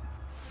 right?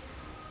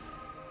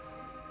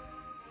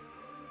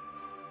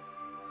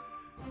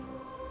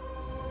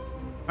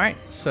 All right,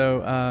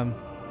 so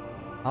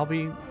I'll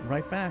be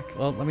right back.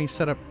 Well, let me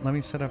set up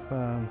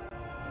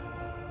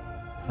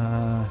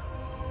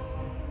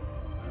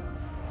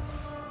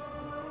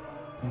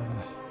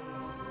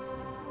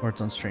words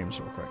on streams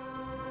real quick.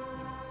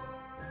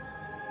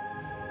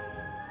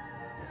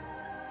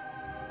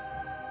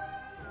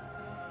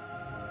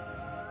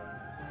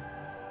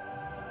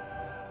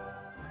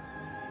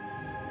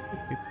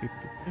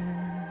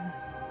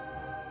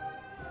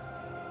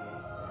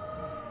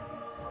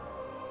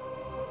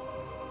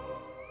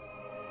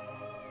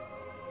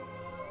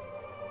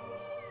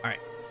 All right.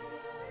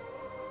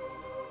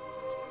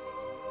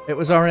 It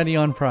was already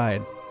on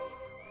Pride.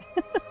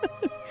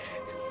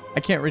 I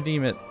can't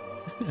redeem it.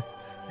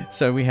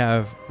 So we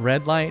have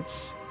red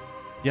lights,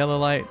 yellow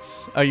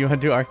lights. Oh, you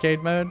want to do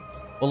arcade mode?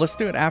 Well, let's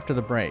do it after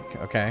the break,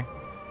 okay?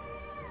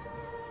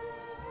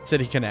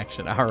 City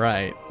Connection. All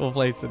right, we'll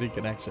play City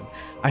Connection.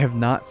 I have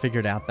not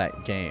figured out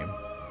that game,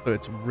 so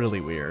it's really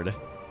weird.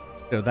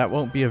 So that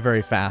won't be a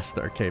very fast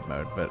arcade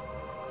mode,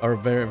 or a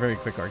very, very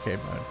quick arcade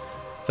mode.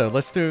 So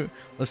let's do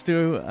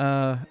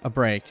a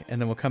break, and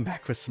then we'll come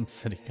back with some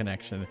City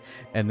Connection,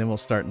 and then we'll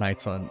start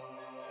Nights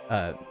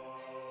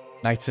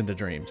into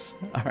Dreams.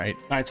 All right.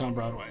 Nights on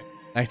Broadway.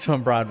 Nights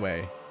on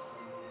Broadway.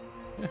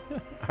 All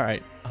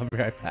right. I'll be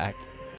right back.